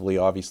passively.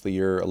 Obviously,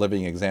 you're a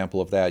living example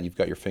of that. You've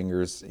got your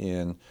fingers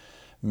in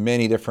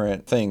many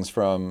different things,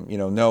 from,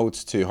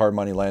 notes to hard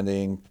money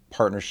lending,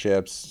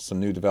 partnerships,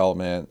 some new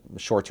development,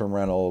 short-term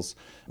rentals,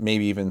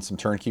 maybe even some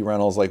turnkey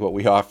rentals like what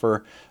we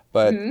offer.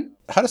 But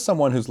how does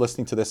someone who's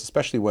listening to this,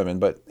 especially women,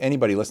 but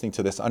anybody listening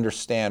to this,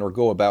 understand or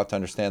go about to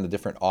understand the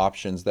different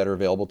options that are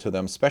available to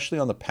them, especially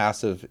on the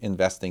passive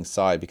investing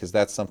side? Because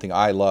that's something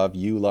I love,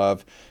 you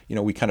love.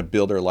 We kind of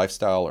build our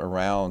lifestyle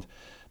around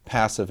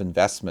passive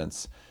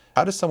investments.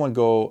 How does someone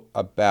go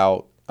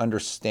about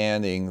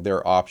understanding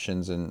their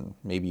options and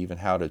maybe even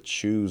how to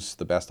choose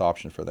the best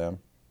option for them?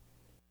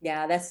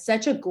 Yeah, that's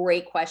such a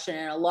great question.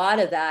 And a lot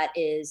of that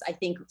is, I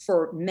think,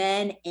 for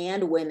men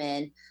and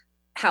women,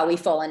 how we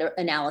fall under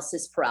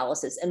analysis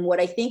paralysis. And what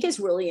I think is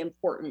really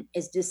important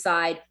is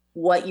decide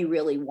what you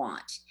really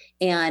want.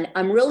 And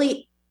I'm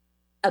really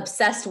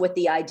obsessed with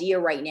the idea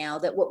right now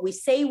that what we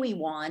say we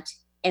want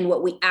and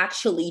what we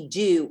actually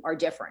do are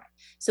different.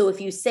 So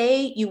if you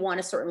say you want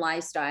a certain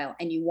lifestyle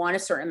and you want a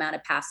certain amount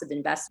of passive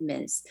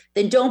investments,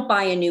 then don't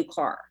buy a new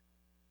car.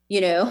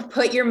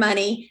 put your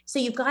money. So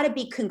you've got to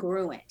be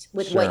congruent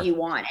with what Sure. you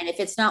want. And if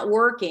it's not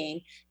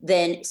working,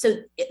 then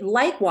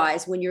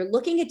likewise, when you're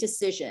looking at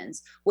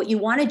decisions, what you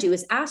want to do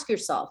is ask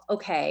yourself,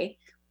 okay,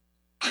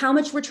 how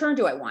much return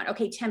do I want?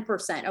 Okay,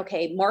 10%.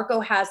 Okay, Marco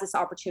has this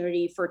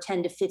opportunity for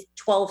 10 to 15,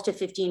 12 to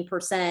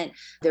 15%.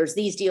 There's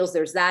these deals,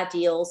 there's that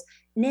deals.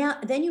 Now,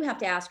 then you have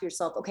to ask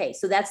yourself, okay,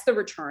 so that's the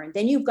return.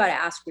 Then you've got to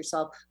ask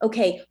yourself,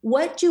 okay,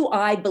 what do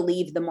I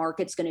believe the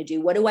market's going to do?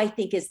 What do I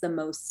think is the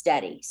most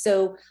steady?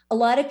 So a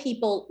lot of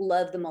people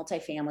love the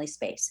multifamily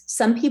space.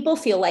 Some people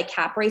feel like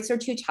cap rates are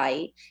too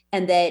tight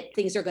and that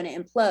things are going to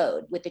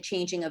implode with the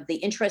changing of the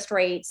interest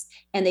rates.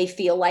 And they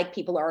feel like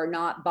people are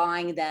not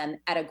buying them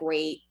at a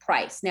great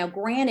price. Now,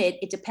 granted,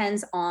 it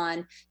depends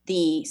on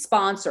the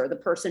sponsor, the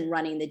person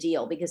running the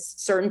deal, because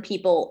certain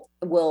people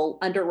will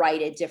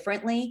underwrite it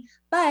differently.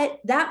 But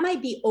that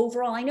might be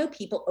overall. I know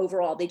people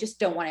overall, they just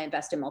don't want to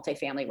invest in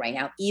multifamily right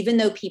now, even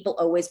though people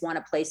always want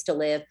a place to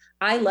live.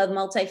 I love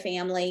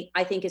multifamily.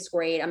 I think it's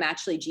great. I'm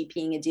actually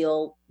GPing a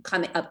deal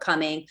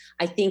upcoming.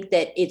 I think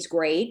that it's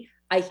great.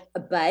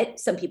 But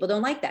some people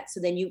don't like that.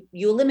 So then you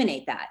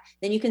eliminate that.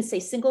 Then you can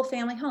say single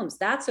family homes.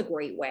 That's a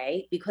great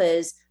way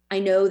because I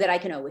know that I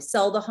can always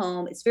sell the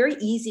home. It's very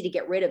easy to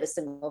get rid of a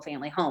single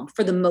family home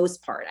for the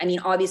most part. I mean,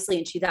 obviously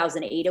in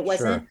 2008, it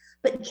wasn't, Sure.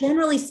 but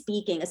generally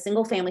speaking, a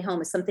single family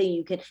home is something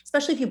you can,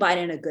 especially if you buy it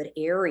in a good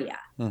area,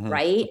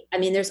 right? I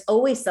mean, there's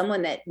always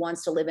someone that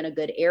wants to live in a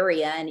good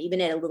area. And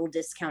even at a little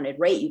discounted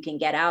rate, you can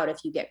get out if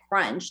you get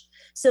crunched.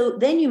 So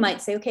then you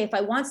might say, okay, if I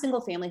want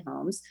single family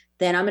homes,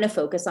 then I'm going to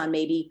focus on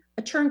maybe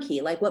a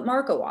turnkey, like what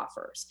Marco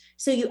offers.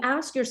 So you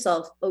ask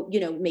yourself,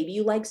 maybe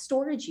you like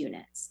storage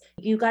units.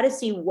 You got to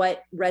see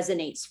what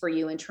resonates for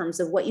you in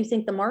terms of what you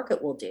think the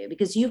market will do,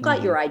 because you've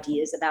got your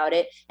ideas about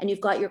it and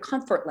you've got your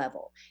comfort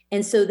level.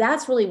 And so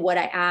that's really what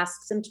I ask.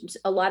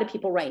 A lot of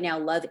people right now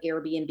love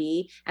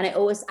Airbnb. And I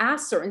always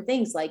ask certain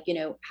things like,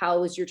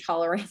 how is your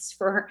tolerance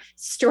for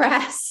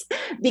stress?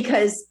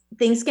 Because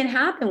things can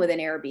happen with an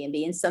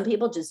Airbnb and some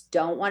people just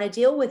don't want to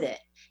deal with it.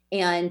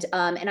 And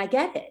I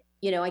get it.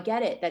 I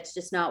get it. That's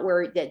just not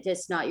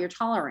your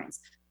tolerance.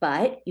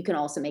 But you can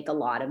also make a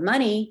lot of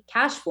money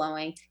cash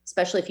flowing,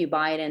 especially if you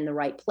buy it in the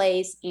right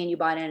place and you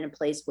buy it in a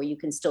place where you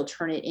can still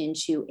turn it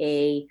into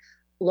a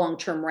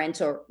long-term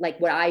rental, like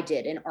what I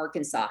did in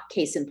Arkansas.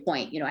 Case in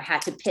point, I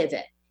had to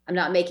pivot. I'm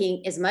not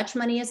making as much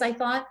money as I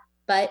thought,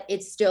 but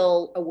it's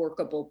still a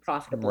workable,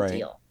 profitable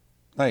deal.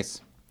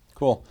 Nice.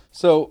 Cool.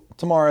 So,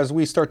 Tamara, as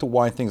we start to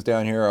wind things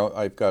down here,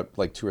 I've got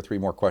like 2 or 3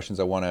 more questions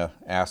I want to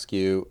ask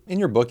you. In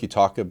your book, you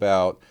talk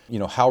about,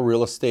 how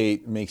real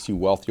estate makes you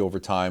wealthy over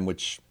time,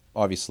 which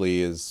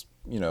obviously is,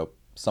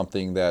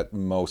 something that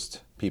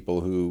most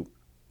people who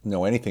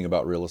know anything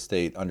about real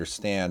estate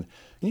understand.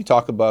 Can you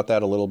talk about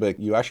that a little bit?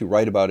 You actually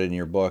write about it in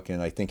your book,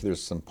 and I think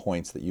there's some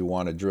points that you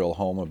want to drill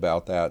home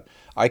about that.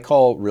 I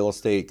call real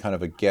estate kind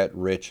of a get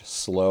rich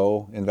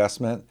slow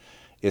investment.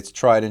 It's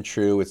tried and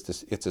true.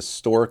 It's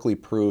historically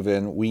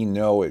proven. We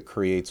know it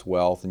creates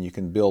wealth, and you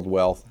can build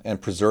wealth and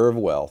preserve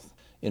wealth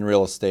in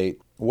real estate.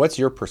 What's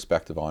your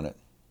perspective on it?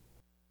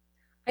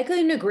 I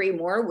couldn't agree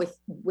more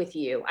with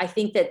you. I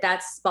think that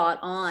that's spot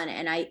on.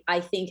 And I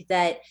think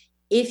that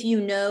if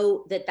you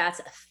know that that's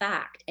a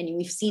fact and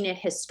we've seen it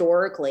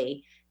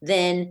historically,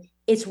 then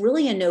it's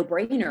really a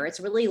no-brainer. It's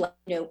really like,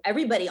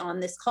 everybody on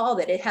this call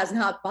that it has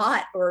not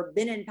bought or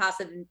been in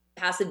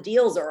passive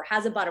deals or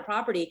hasn't bought a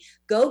property,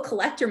 go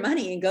collect your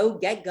money and go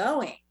get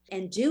going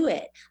and do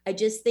it. I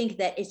just think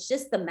that it's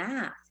just the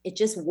math. It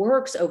just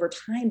works over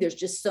time. There's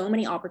just so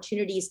many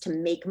opportunities to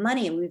make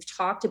money. And we've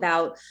talked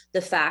about the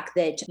fact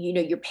that,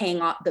 you're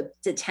paying off,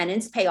 the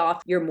tenants pay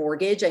off your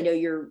mortgage. I know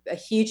you're a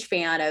huge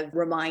fan of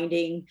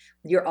reminding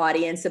your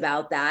audience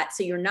about that.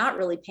 So you're not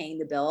really paying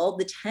the bill.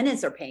 The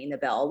tenants are paying the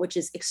bill, which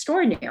is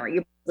extraordinary.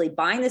 You're really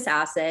buying this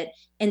asset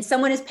and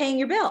someone is paying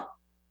your bill.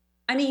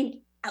 I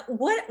mean,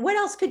 what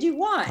else could you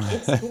want?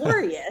 It's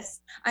glorious.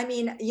 I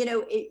mean,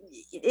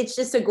 it's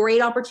just a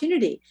great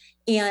opportunity.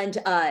 And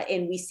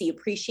we see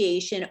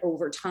appreciation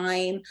over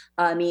time.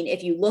 I mean,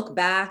 if you look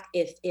back,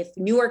 if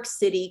New York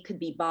City could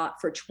be bought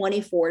for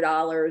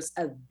 $24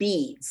 of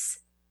beads,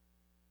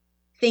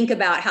 think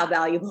about how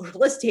valuable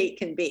real estate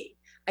can be.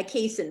 A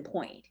case in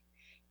point.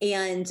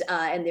 And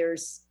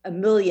there's a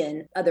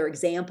million other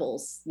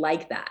examples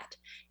like that.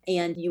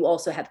 And you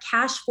also have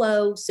cash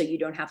flow, so you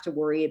don't have to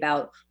worry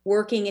about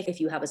working. If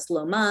you have a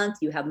slow month,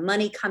 you have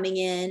money coming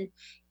in.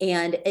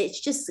 And it's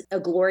just a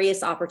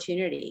glorious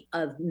opportunity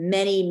of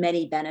many,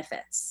 many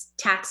benefits.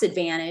 Tax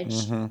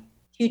advantage,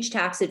 huge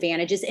tax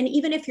advantages. And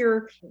even if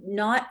you're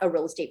not a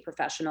real estate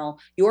professional,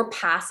 your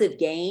passive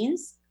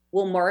gains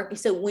will mark.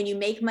 So when you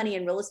make money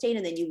in real estate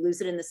and then you lose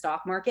it in the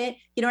stock market,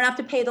 you don't have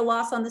to pay the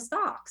loss on the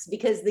stocks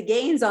because the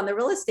gains on the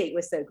real estate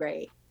was so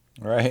great.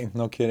 Right,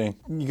 no kidding.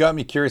 You got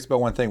me curious about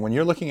one thing. When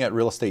you're looking at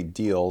real estate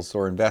deals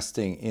or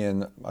investing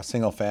in a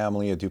single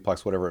family, a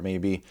duplex, whatever it may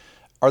be,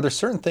 are there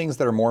certain things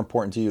that are more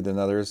important to you than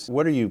others?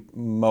 What are you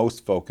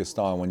most focused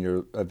on when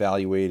you're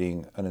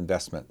evaluating an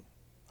investment,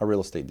 a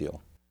real estate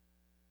deal?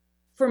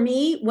 For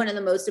me, one of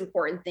the most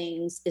important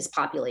things is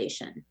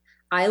population.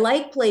 I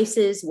like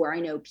places where I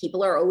know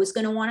people are always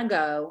going to want to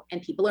go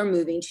and people are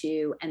moving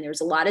to, and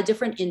there's a lot of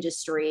different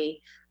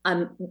industry.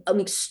 I'm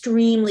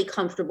extremely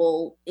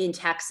comfortable in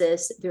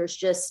Texas. There's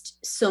just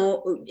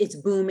it's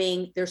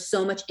booming. There's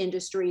so much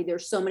industry.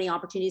 There's so many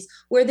opportunities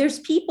where there's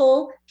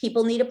people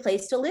need a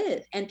place to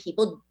live and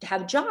people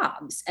have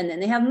jobs and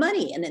then they have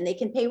money and then they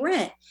can pay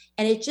rent.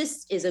 And it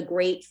just is a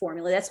great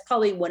formula. That's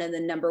probably one of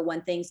the number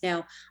one things.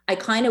 Now, I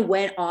kind of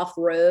went off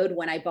road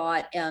when I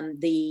bought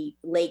the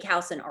lake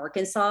house in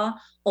Arkansas,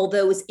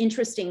 although it was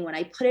interesting when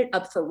I put it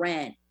up for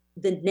rent.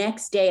 The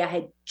next day I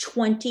had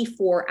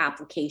 24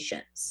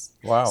 applications.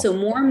 Wow. So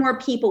more and more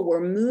people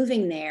were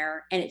moving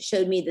there, and it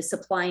showed me the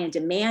supply and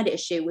demand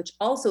issue, which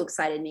also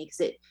excited me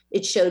because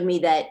it showed me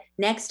that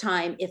next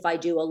time if I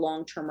do a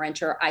long-term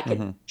renter, I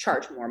could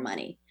charge more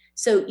money.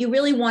 So you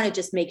really want to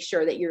just make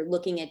sure that you're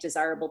looking at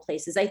desirable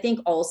places. I think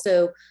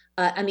also,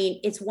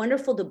 it's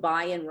wonderful to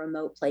buy in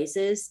remote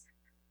places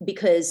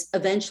because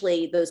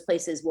eventually those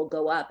places will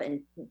go up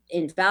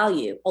in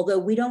value, although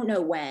we don't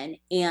know when.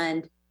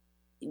 And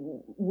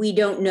we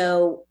don't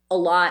know a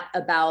lot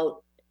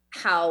about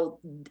how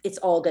it's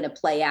all going to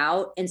play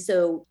out. And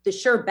so the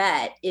sure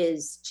bet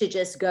is to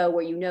just go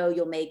where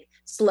you'll make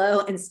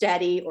slow and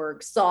steady or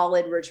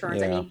solid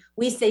returns. Yeah.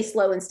 We say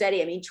slow and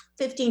steady.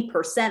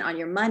 15% on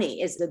your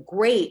money is a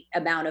great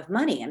amount of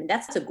money.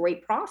 That's a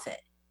great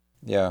profit.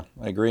 Yeah,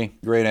 I agree.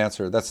 Great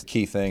answer. That's the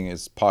key thing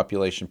is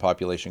population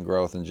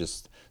growth, and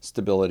just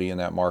stability in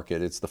that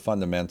market. It's the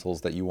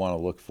fundamentals that you want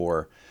to look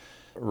for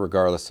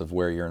regardless of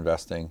where you're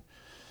investing.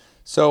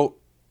 So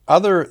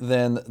other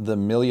than the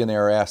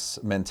Millionaire-S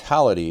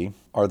Mentality,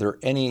 are there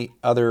any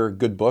other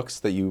good books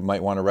that you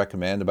might want to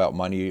recommend about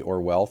money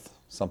or wealth?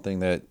 Something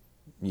that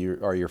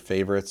are your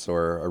favorites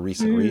or a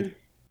recent read?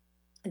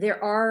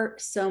 There are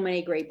so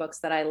many great books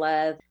that I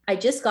love. I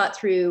just got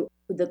through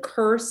The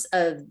Curse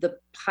of the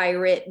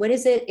Pirate. What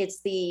is it?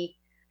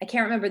 I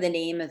can't remember the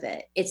name of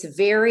it.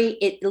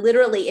 It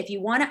literally, if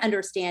you want to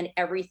understand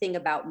everything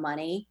about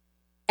money,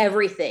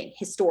 everything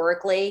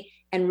historically,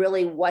 and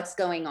really what's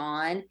going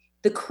on,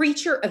 The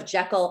Creature of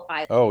Jekyll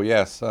Island. Oh,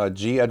 yes.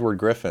 G. Edward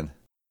Griffin.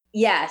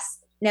 Yes.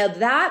 Now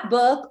that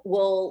book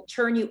will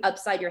turn you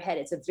upside your head.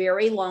 It's a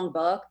very long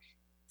book,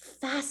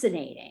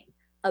 fascinating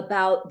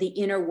about the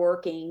inner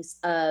workings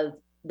of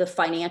the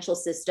financial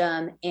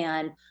system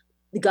and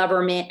the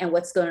government and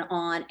what's going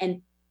on,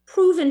 and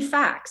proven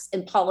facts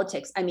in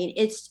politics.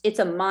 It's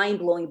a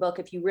mind-blowing book.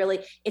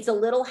 It's a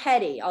little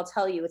heady. I'll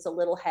tell you, it's a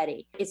little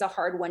heady. It's a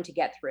hard one to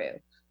get through.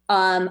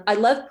 I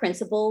love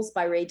Principles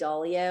by Ray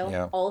Dalio.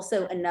 Yeah.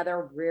 Also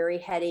another very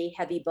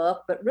heavy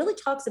book, but really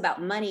talks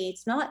about money.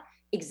 It's not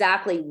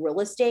exactly real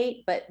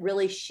estate, but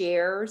really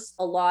shares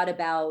a lot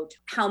about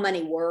how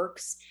money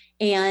works.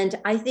 And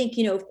I think,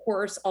 of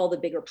course, all the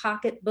Bigger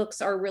Pocket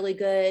books are really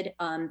good.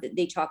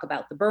 They talk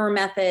about the BRRRR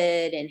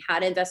method and how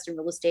to invest in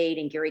real estate.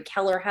 And Gary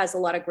Keller has a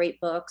lot of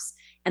great books.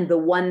 And The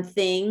One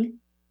Thing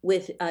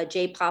with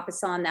Jay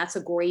Papasan, that's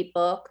a great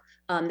book.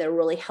 That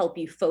really help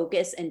you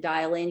focus and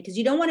dial in, because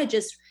you don't want to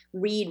just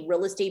read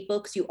real estate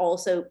books. You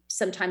also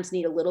sometimes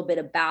need a little bit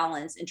of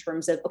balance in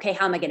terms of, okay,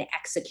 how am I going to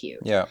execute?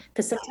 Yeah.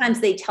 Because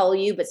sometimes they tell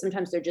you, but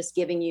sometimes they're just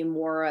giving you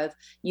more of,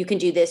 you can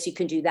do this, you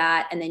can do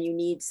that. And then you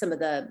need some of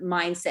the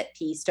mindset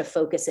piece to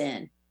focus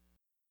in.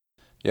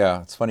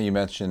 Yeah, it's funny you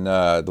mentioned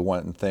The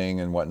One Thing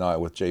and whatnot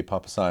with Jay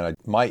Papasan.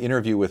 My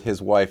interview with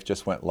his wife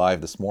just went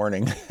live this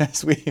morning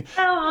as we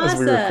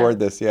record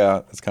this.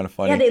 Yeah, it's kind of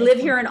funny. Yeah, they live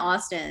here in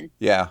Austin.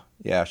 Yeah,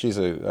 she's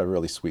a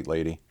really sweet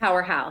lady.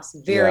 Powerhouse,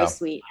 very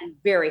sweet and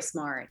very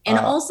smart. And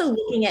also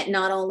looking at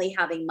not only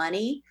having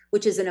money,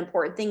 which is an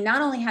important thing,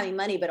 not only having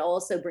money, but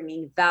also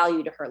bringing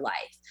value to her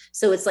life.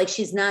 So it's like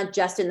she's not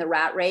just in the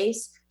rat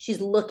race. She's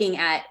looking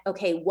at,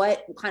 okay,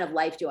 what kind of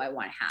life do I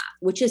want to have?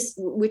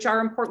 Which are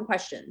important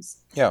questions.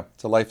 Yeah,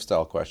 it's a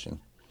lifestyle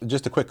question.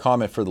 Just a quick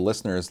comment for the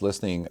listeners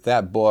listening.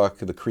 That book,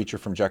 The Creature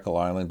from Jekyll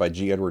Island by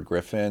G. Edward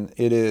Griffin,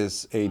 it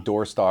is a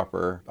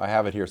doorstopper. I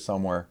have it here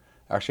somewhere.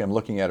 Actually, I'm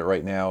looking at it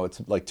right now.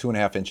 It's like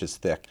 2.5 inches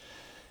thick.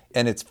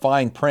 And it's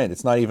fine print.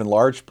 It's not even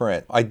large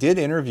print. I did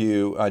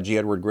interview G.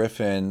 Edward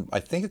Griffin, I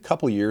think a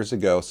couple years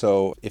ago.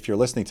 So if you're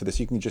listening to this,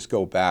 you can just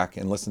go back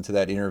and listen to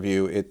that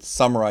interview. It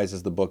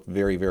summarizes the book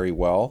very, very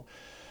well.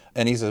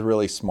 And he's a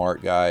really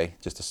smart guy.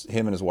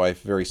 Him and his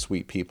wife, very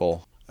sweet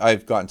people.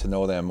 I've gotten to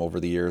know them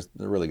over the years.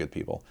 They're really good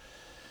people.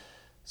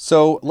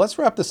 So let's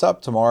wrap this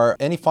up, Tamar.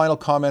 Any final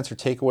comments or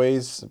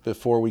takeaways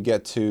before we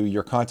get to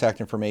your contact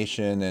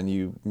information? And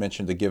you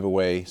mentioned the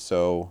giveaway.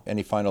 So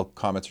any final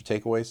comments or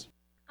takeaways?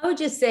 I would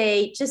just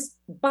say, just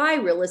buy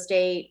real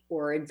estate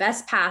or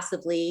invest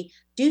passively,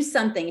 do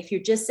something. If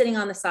you're just sitting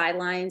on the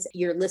sidelines,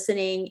 you're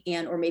listening,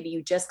 or maybe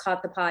you just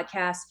caught the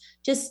podcast,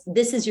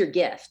 this is your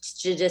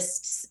gift to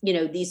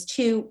these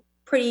two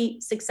pretty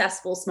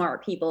successful,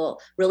 smart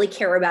people really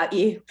care about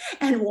you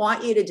and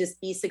want you to just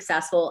be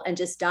successful and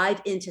just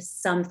dive into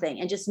something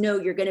and just know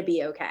you're going to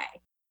be okay.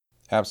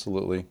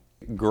 Absolutely.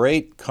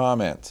 Great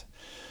comment.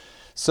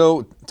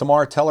 So,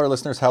 Tamar, tell our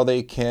listeners how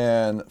they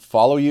can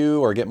follow you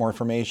or get more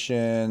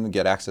information,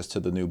 get access to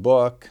the new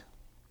book.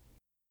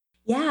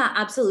 Yeah,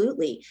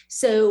 absolutely.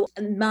 So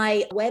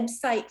my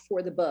website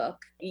for the book,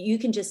 you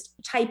can just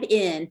type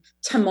in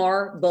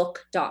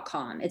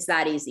tamarbook.com. It's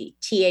that easy.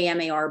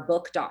 TAMAR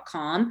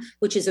book.com,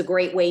 which is a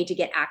great way to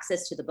get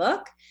access to the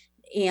book.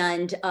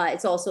 And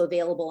it's also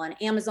available on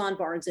Amazon,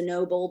 Barnes and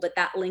Noble, but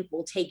that link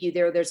will take you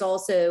there. There's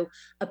also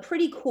a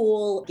pretty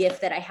cool gift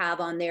that I have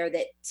on there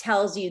that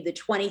tells you the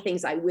 20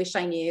 things I wish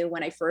I knew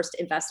when I first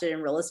invested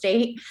in real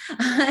estate.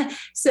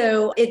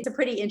 So it's a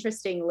pretty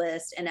interesting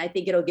list, and I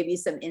think it'll give you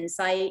some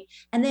insight.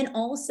 And then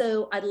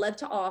also, I'd love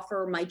to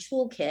offer my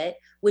toolkit,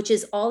 which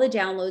is all the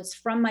downloads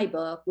from my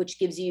book, which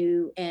gives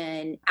you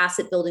an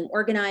asset building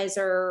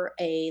organizer,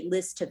 a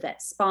list of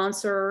vet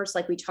sponsors,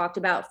 like we talked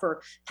about,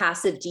 for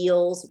passive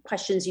deals,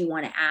 questions you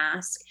want to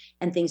ask,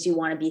 and things you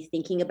want to be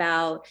thinking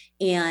about,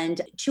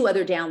 and 2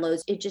 other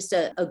downloads. It's just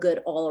a good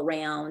all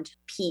around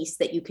piece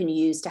that you can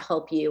use to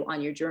help you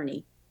on your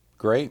journey.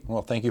 Great.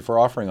 Well, thank you for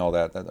offering all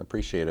that. I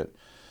appreciate it.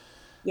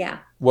 Yeah.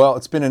 Well,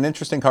 it's been an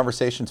interesting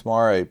conversation,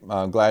 Tamar.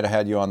 I'm glad I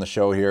had you on the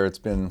show here. It's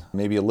been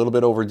maybe a little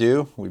bit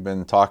overdue. We've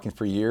been talking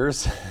for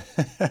years.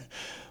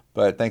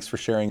 But thanks for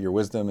sharing your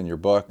wisdom and your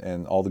book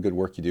and all the good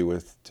work you do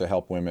to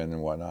help women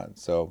and whatnot.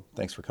 So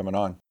thanks for coming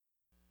on.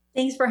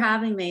 Thanks for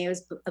having me. It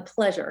was a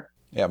pleasure.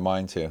 Yeah,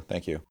 mine too.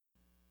 Thank you.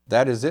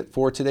 That is it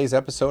for today's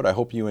episode. I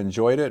hope you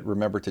enjoyed it.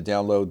 Remember to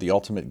download the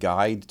Ultimate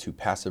Guide to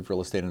Passive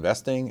Real Estate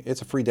Investing.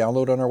 It's a free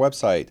download on our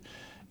website.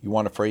 You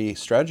want a free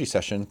strategy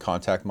session,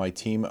 contact my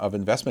team of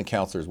investment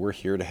counselors. We're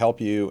here to help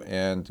you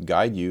and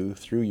guide you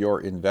through your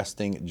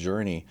investing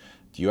journey.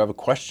 Do you have a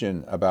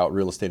question about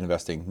real estate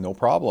investing? No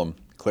problem.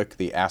 Click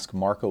the Ask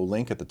Marco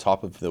link at the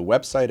top of the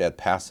website at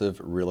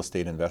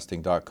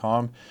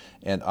passiverealestateinvesting.com,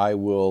 and I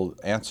will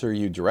answer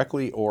you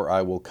directly, or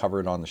I will cover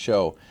it on the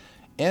show.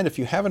 And if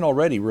you haven't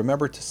already,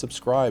 remember to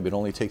subscribe. It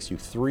only takes you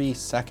 3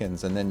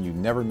 seconds, and then you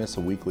never miss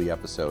a weekly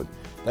episode.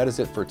 That is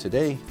it for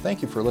today.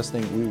 Thank you for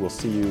listening. We will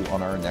see you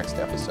on our next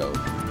episode.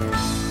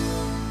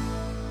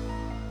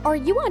 Are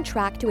you on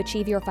track to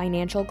achieve your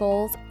financial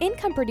goals?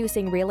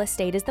 Income-producing real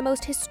estate is the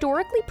most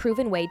historically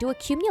proven way to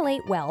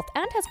accumulate wealth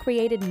and has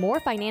created more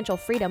financial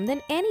freedom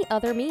than any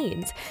other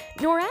means.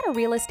 Norada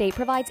Real Estate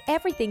provides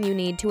everything you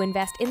need to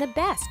invest in the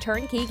best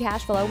turnkey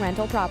cash flow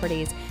rental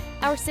properties.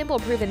 Our simple,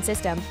 proven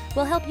system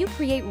will help you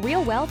create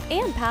real wealth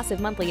and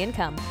passive monthly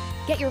income.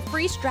 Get your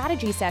free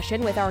strategy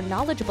session with our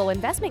knowledgeable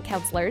investment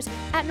counselors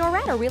at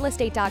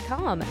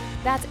noradarealestate.com.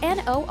 That's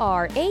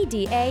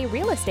NORADA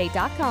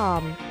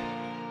realestate.com.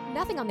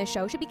 Nothing on this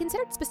show should be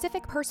considered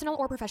specific, personal,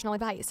 or professional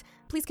advice.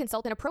 Please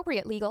consult an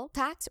appropriate legal,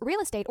 tax,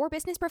 real estate, or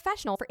business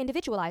professional for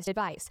individualized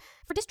advice.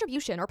 For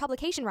distribution or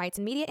publication rights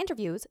and media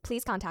interviews,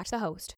 please contact the host.